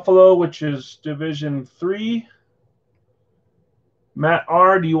 for Buffalo, which is Division 3. Matt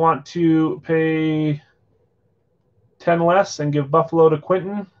R, do you want to pay 10 less and give Buffalo to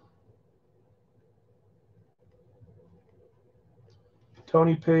Quentin?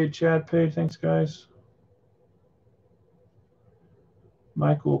 Tony paid, Chad paid. Thanks, guys.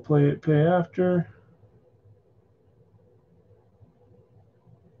 Michael will pay after.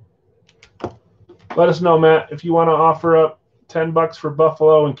 Let us know, Matt, if you want to offer up $10 for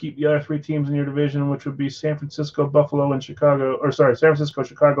Buffalo and keep the other 3 teams in your division, which would be San Francisco, Buffalo, and Chicago. Or sorry, San Francisco,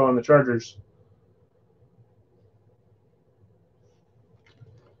 Chicago, and the Chargers.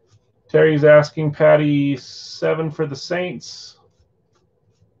 Terry's asking Patty 7 for the Saints.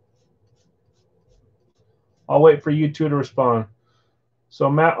 I'll wait for you 2 to respond. So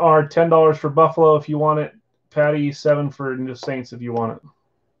Matt R, $10 for Buffalo if you want it. Patty, 7 for the Saints if you want it.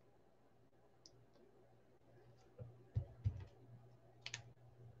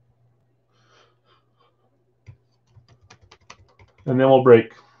 And then we'll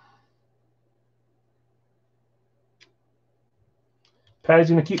break. Patty's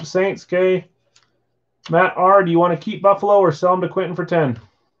going to keep the Saints, okay? Matt R, do you want to keep Buffalo or sell them to Quentin for 10?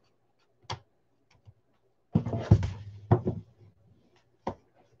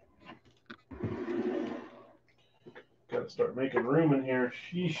 Got to start making room in here.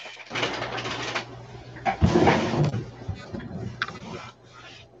 Sheesh.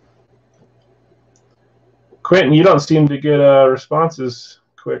 Quentin, you don't seem to get responses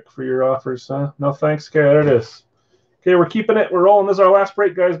quick for your offers, huh? No thanks. Okay, there it is. Okay, we're keeping it. We're rolling. This is our last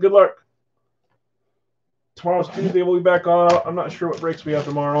break, guys. Good luck. Tomorrow's Tuesday. We'll be back on. I'm not sure what breaks we have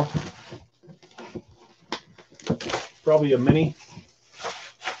tomorrow. Probably a mini.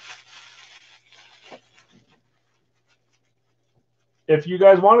 If you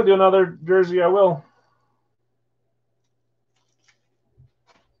guys want to do another jersey, I will.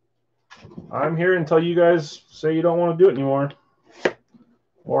 I'm here until you guys say you don't want to do it anymore.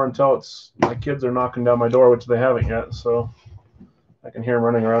 Or until it's my kids are knocking down my door, which they haven't yet, so I can hear them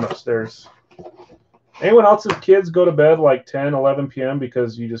running around upstairs. Anyone else's kids go to bed like 10, 11 p.m.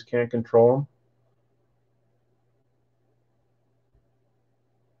 because you just can't control them?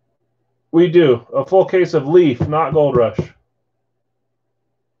 We do. A full case of Leaf, not Gold Rush.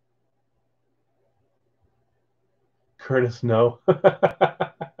 Curtis, no.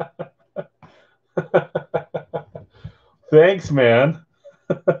 Thanks, man.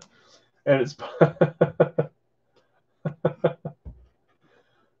 And it's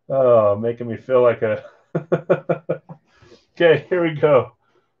oh, making me feel like a okay, here we go.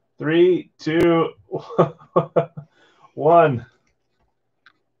 3, 2, 1.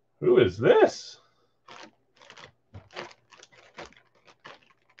 Who is this?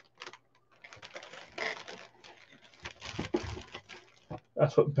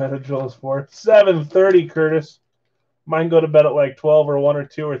 That's what Benadryl is for. 7:30, Curtis. Mine go to bed at like 12 or 1 or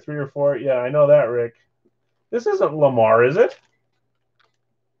 2 or 3 or 4. Yeah, I know that, Rick. This isn't Lamar, is it?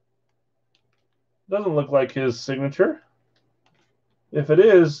 Doesn't look like his signature. If it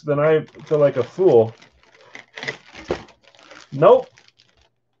is, then I feel like a fool. Nope.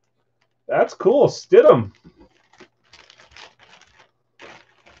 That's cool. Stidham.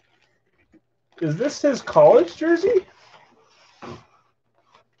 Is this his college jersey?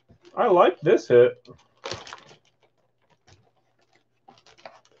 I like this hit.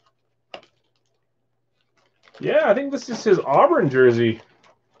 Yeah, I think this is his Auburn jersey.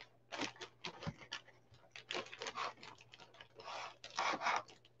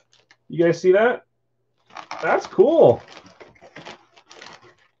 You guys see that? That's cool.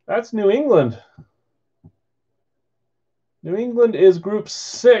 That's New England. New England is Group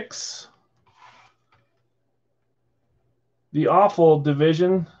 6. The awful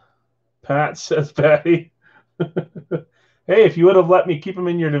division. Pat, says Patty. Hey, if you would have let me keep him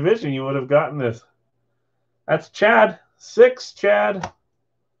in your division, you would have gotten this. That's Chad. 6, Chad.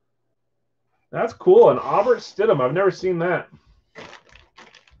 That's cool. And Albert Stidham. I've never seen that.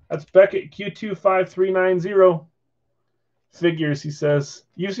 That's Beckett Q25390. Figures, he says.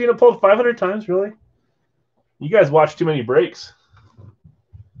 You've seen it pulled 500 times, really? You guys watch too many breaks.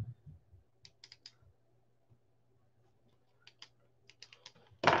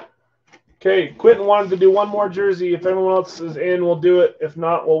 Okay, Quentin wanted to do one more jersey. If everyone else is in, we'll do it. If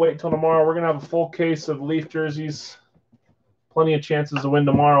not, we'll wait until tomorrow. We're going to have a full case of Leaf jerseys. Plenty of chances to win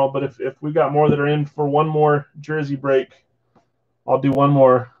tomorrow. But if we got more that are in for one more jersey break, I'll do one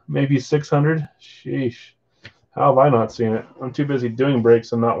more. Maybe 600? Sheesh. How have I not seen it? I'm too busy doing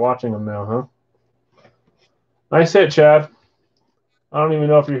breaks and not watching them now, huh? Nice hit, Chad. I don't even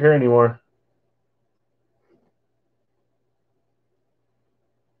know if you're here anymore.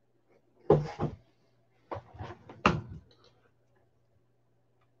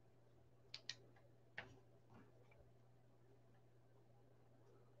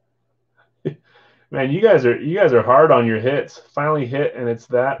 Man, you guys are hard on your hits. Finally hit, and it's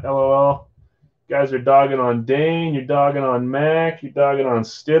that. LOL. You guys are dogging on Dane. You're dogging on Mac. You're dogging on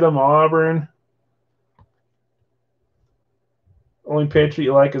Stidham, Auburn. Only Patriot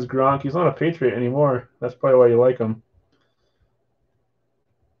you like is Gronk. He's not a Patriot anymore. That's probably why you like him.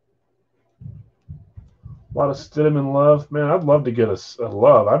 A lot of Stidham and Love. Man, I'd love to get a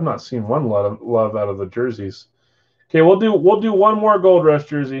Love. I've not seen one love out of the jerseys. Okay, we'll do one more Gold Rush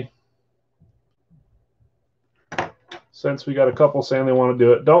jersey. Since we got a couple saying they want to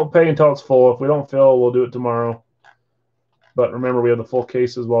do it. Don't pay until it's full. If we don't fill, we'll do it tomorrow. But remember, we have the full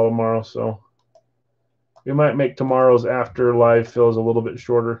case as well tomorrow, so we might make tomorrow's after live fills a little bit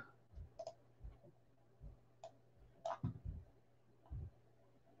shorter.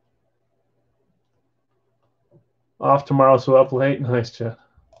 Off tomorrow, so up late. Nice, Chad.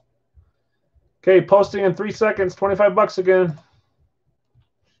 Okay, posting in 3 seconds. $25 again.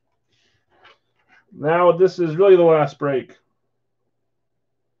 Now this is really the last break.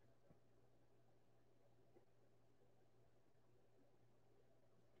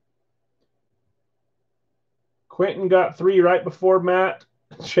 Quentin got 3 right before Matt.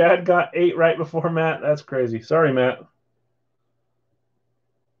 Chad got 8 right before Matt. That's crazy. Sorry, Matt.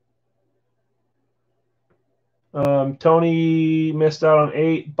 Tony missed out on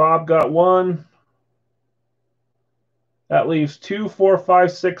 8. Bob got 1. That leaves 2, 4,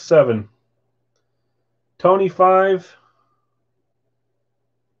 5, 6, 7. Tony 5.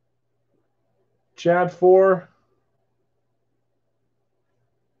 Chad 4.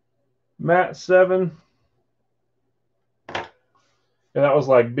 Matt 7. Yeah, that was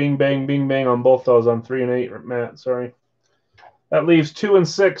like bing, bang on both those on 3 and 8, Matt. Sorry. That leaves 2 and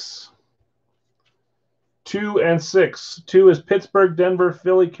 6. 2 and 6. 2 is Pittsburgh, Denver,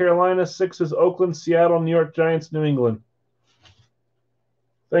 Philly, Carolina. 6 is Oakland, Seattle, New York Giants, New England.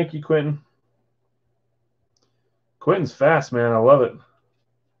 Thank you, Quentin. Quentin's fast, man. I love it.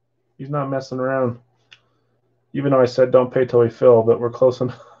 He's not messing around. Even though I said don't pay till we fill, but we're close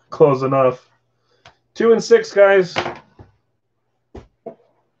enough. 2 and 6, guys.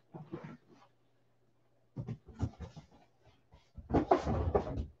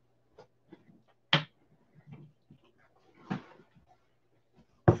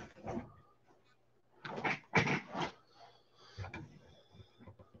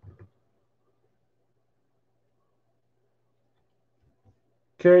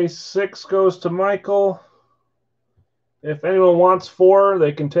 Okay, 6 goes to Michael. If anyone wants 4,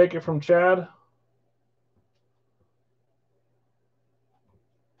 they can take it from Chad.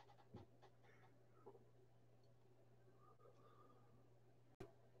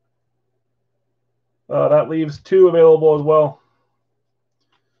 That leaves 2 available as well.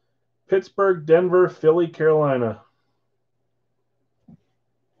 Pittsburgh, Denver, Philly, Carolina.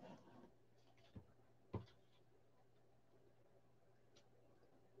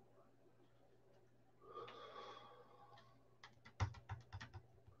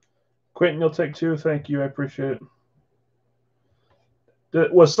 Quentin, you'll take 2. Thank you. I appreciate it.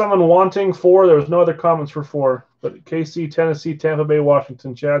 Was someone wanting 4? There was no other comments for 4. But KC, Tennessee, Tampa Bay,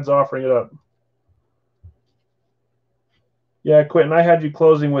 Washington. Chad's offering it up. Yeah, Quentin, I had you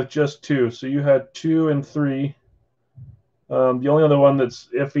closing with just 2. So you had 2 and 3. The only other one that's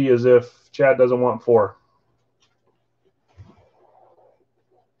iffy is if Chad doesn't want 4.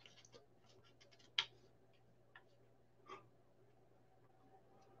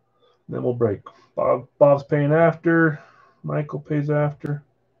 Then we'll break. Bob's paying after. Michael pays after.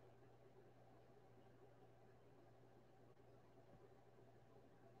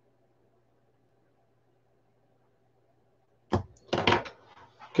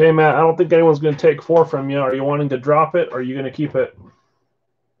 Okay, Matt, I don't think anyone's going to take 4 from you. Are you wanting to drop it, or are you going to keep it?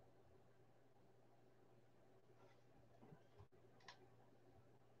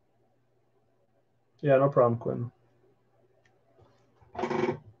 Yeah, no problem, Quentin.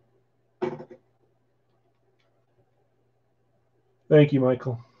 Thank you,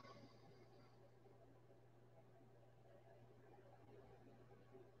 Michael.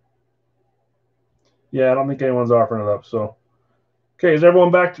 Yeah, I don't think anyone's offering it up. So, okay, is everyone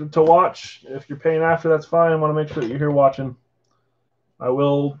back to watch? If you're paying after, that's fine. I want to make sure that you're here watching. I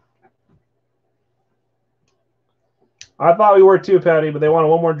thought we were too, Patty, but they wanted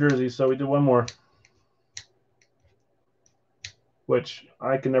one more jersey, so we did one more. Which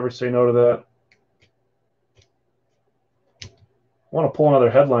I can never say no to that. I want to pull another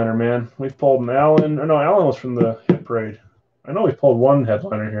headliner, man. We've pulled an Allen. Or no, Allen was from the hit parade. I know we pulled one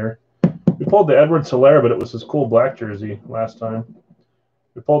headliner here. We pulled the Edward Hilaire, but it was his cool black jersey last time.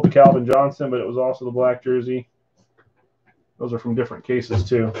 We pulled the Calvin Johnson, but it was also the black jersey. Those are from different cases,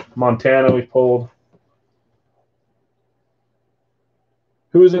 too. Montana we pulled.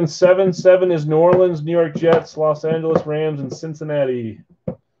 Who's in 7? 7 is New Orleans, New York Jets, Los Angeles Rams, and Cincinnati.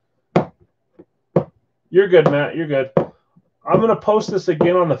 You're good, Matt. You're good. I'm going to post this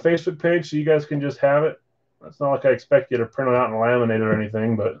again on the Facebook page so you guys can just have it. It's not like I expect you to print it out and laminate it or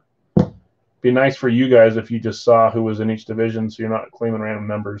anything, but it'd be nice for you guys if you just saw who was in each division so you're not claiming random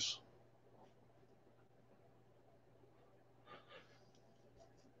numbers.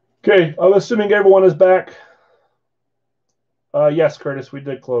 Okay, I'm assuming everyone is back. Yes, Curtis, we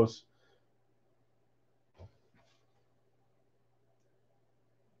did close.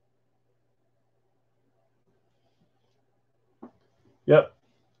 Yep.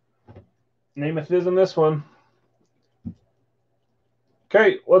 Namath is in this one.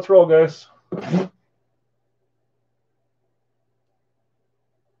 Okay, let's roll, guys.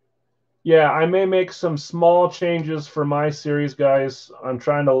 Yeah, I may make some small changes for my series, guys. I'm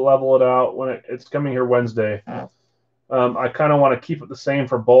trying to level it out when it's coming here Wednesday. I kind of want to keep it the same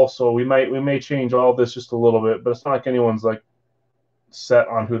for both, so we may change all this just a little bit, but it's not like anyone's like set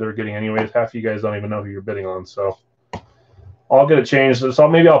on who they're getting anyways. Half of you guys don't even know who you're bidding on, so I'll get it changed. So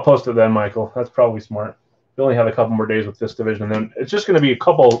maybe I'll post it then, Michael. That's probably smart. We only have a couple more days with this division, and then it's just going to be a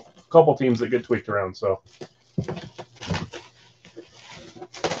couple teams that get tweaked around. So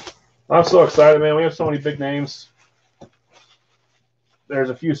I'm so excited, man. We have so many big names. There's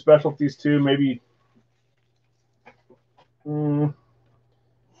a few specialties too. Maybe 20%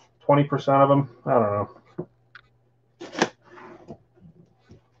 of them. I don't know.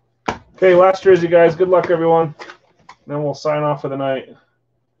 Okay, last jersey, guys. Good luck, everyone. Then we'll sign off for the night.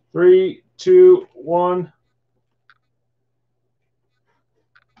 3, 2, 1.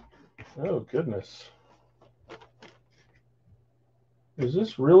 Oh, goodness. Is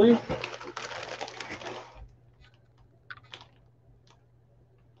this really?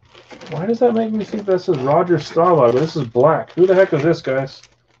 Why does that make me think this is Roger Staubach, but this is black? Who the heck is this, guys?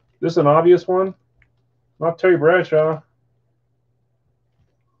 Is this an obvious one? Not Terry Bradshaw.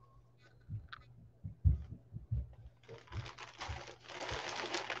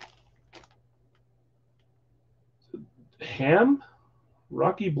 Ham?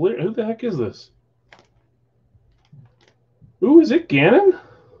 Rocky Blair? Who the heck is this? Ooh, is it Gannon?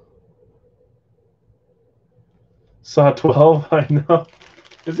 Saw 12, I know.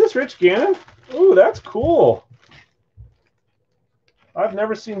 Is this Rich Gannon? Ooh, that's cool. I've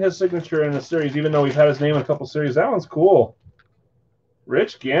never seen his signature in a series, even though we've had his name in a couple series. That one's cool.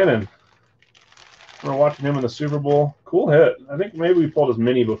 Rich Gannon. We're watching him in the Super Bowl. Cool hit. I think maybe we pulled his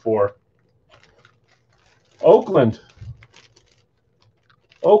mini before. Oakland.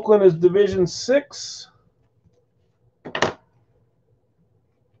 Oakland is Division 6.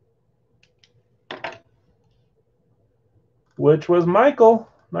 Which was Michael.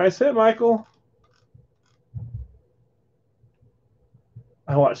 Nice hit, Michael.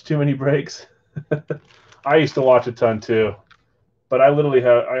 I watched too many breaks. I used to watch a ton too, but I literally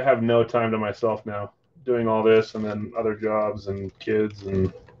have no time to myself now. doing all this and then other jobs and kids,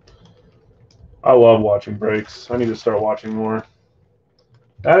 and I love watching breaks. I need to start watching more.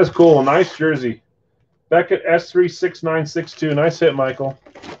 That is cool. Nice jersey. Beckett S36962. Nice hit, Michael.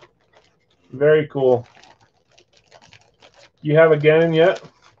 Very cool. You have a Gannon yet?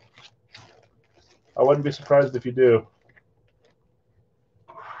 I wouldn't be surprised if you do.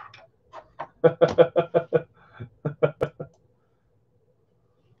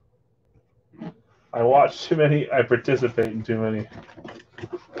 I watch too many. I participate in too many.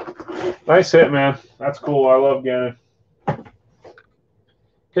 Nice hit, man. That's cool. I love Gannon.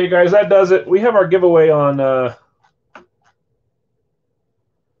 Okay, guys, that does it. We have our giveaway on.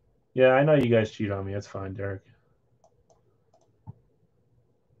 Yeah, I know you guys cheat on me. It's fine, Derek.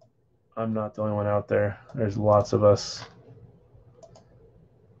 I'm not the only one out there. There's lots of us.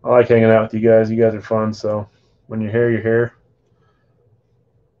 I like hanging out with you guys. You guys are fun. So when you're here, you're here.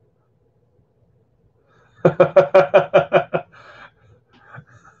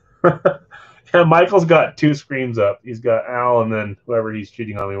 Yeah, Michael's got two screens up. He's got Al and then whoever he's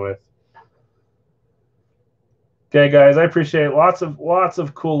cheating on me with. Okay, guys, I appreciate it. Lots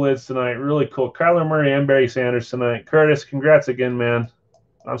of cool lids tonight. Really cool. Kyler Murray and Barry Sanders tonight. Curtis, congrats again, man.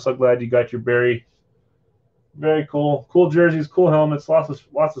 I'm so glad you got your Barry. Very cool. Cool jerseys, cool helmets, lots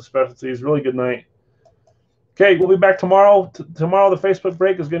of specialties. Really good night. Okay, we'll be back tomorrow. Tomorrow, the Facebook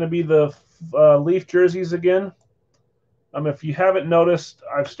break is going to be the Leaf jerseys again. If you haven't noticed,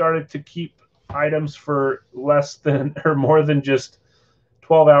 I've started to keep items for less than or more than just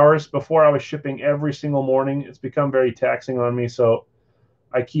 12 hours. Before, I was shipping every single morning. It's become very taxing on me, so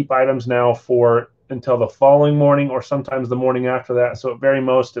I keep items now for until the following morning or sometimes the morning after that. So at very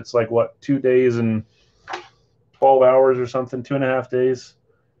most, it's like, what, 2 days and 12 hours or something, 2.5 days.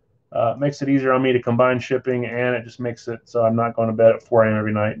 Makes it easier on me to combine shipping, and it just makes it so I'm not going to bed at 4 a.m.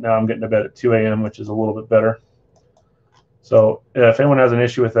 every night. Now I'm getting to bed at 2 a.m., which is a little bit better. So if anyone has an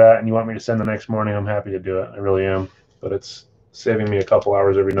issue with that and you want me to send the next morning, I'm happy to do it. I really am. But it's saving me a couple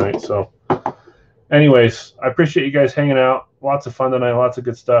hours every night. So anyways, I appreciate you guys hanging out. Lots of fun tonight, lots of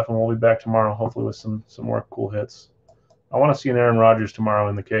good stuff, and we'll be back tomorrow, hopefully with some more cool hits. I want to see an Aaron Rodgers tomorrow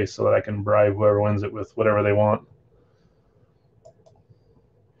in the case so that I can bribe whoever wins it with whatever they want.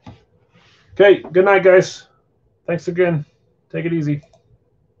 Okay, good night, guys. Thanks again. Take it easy.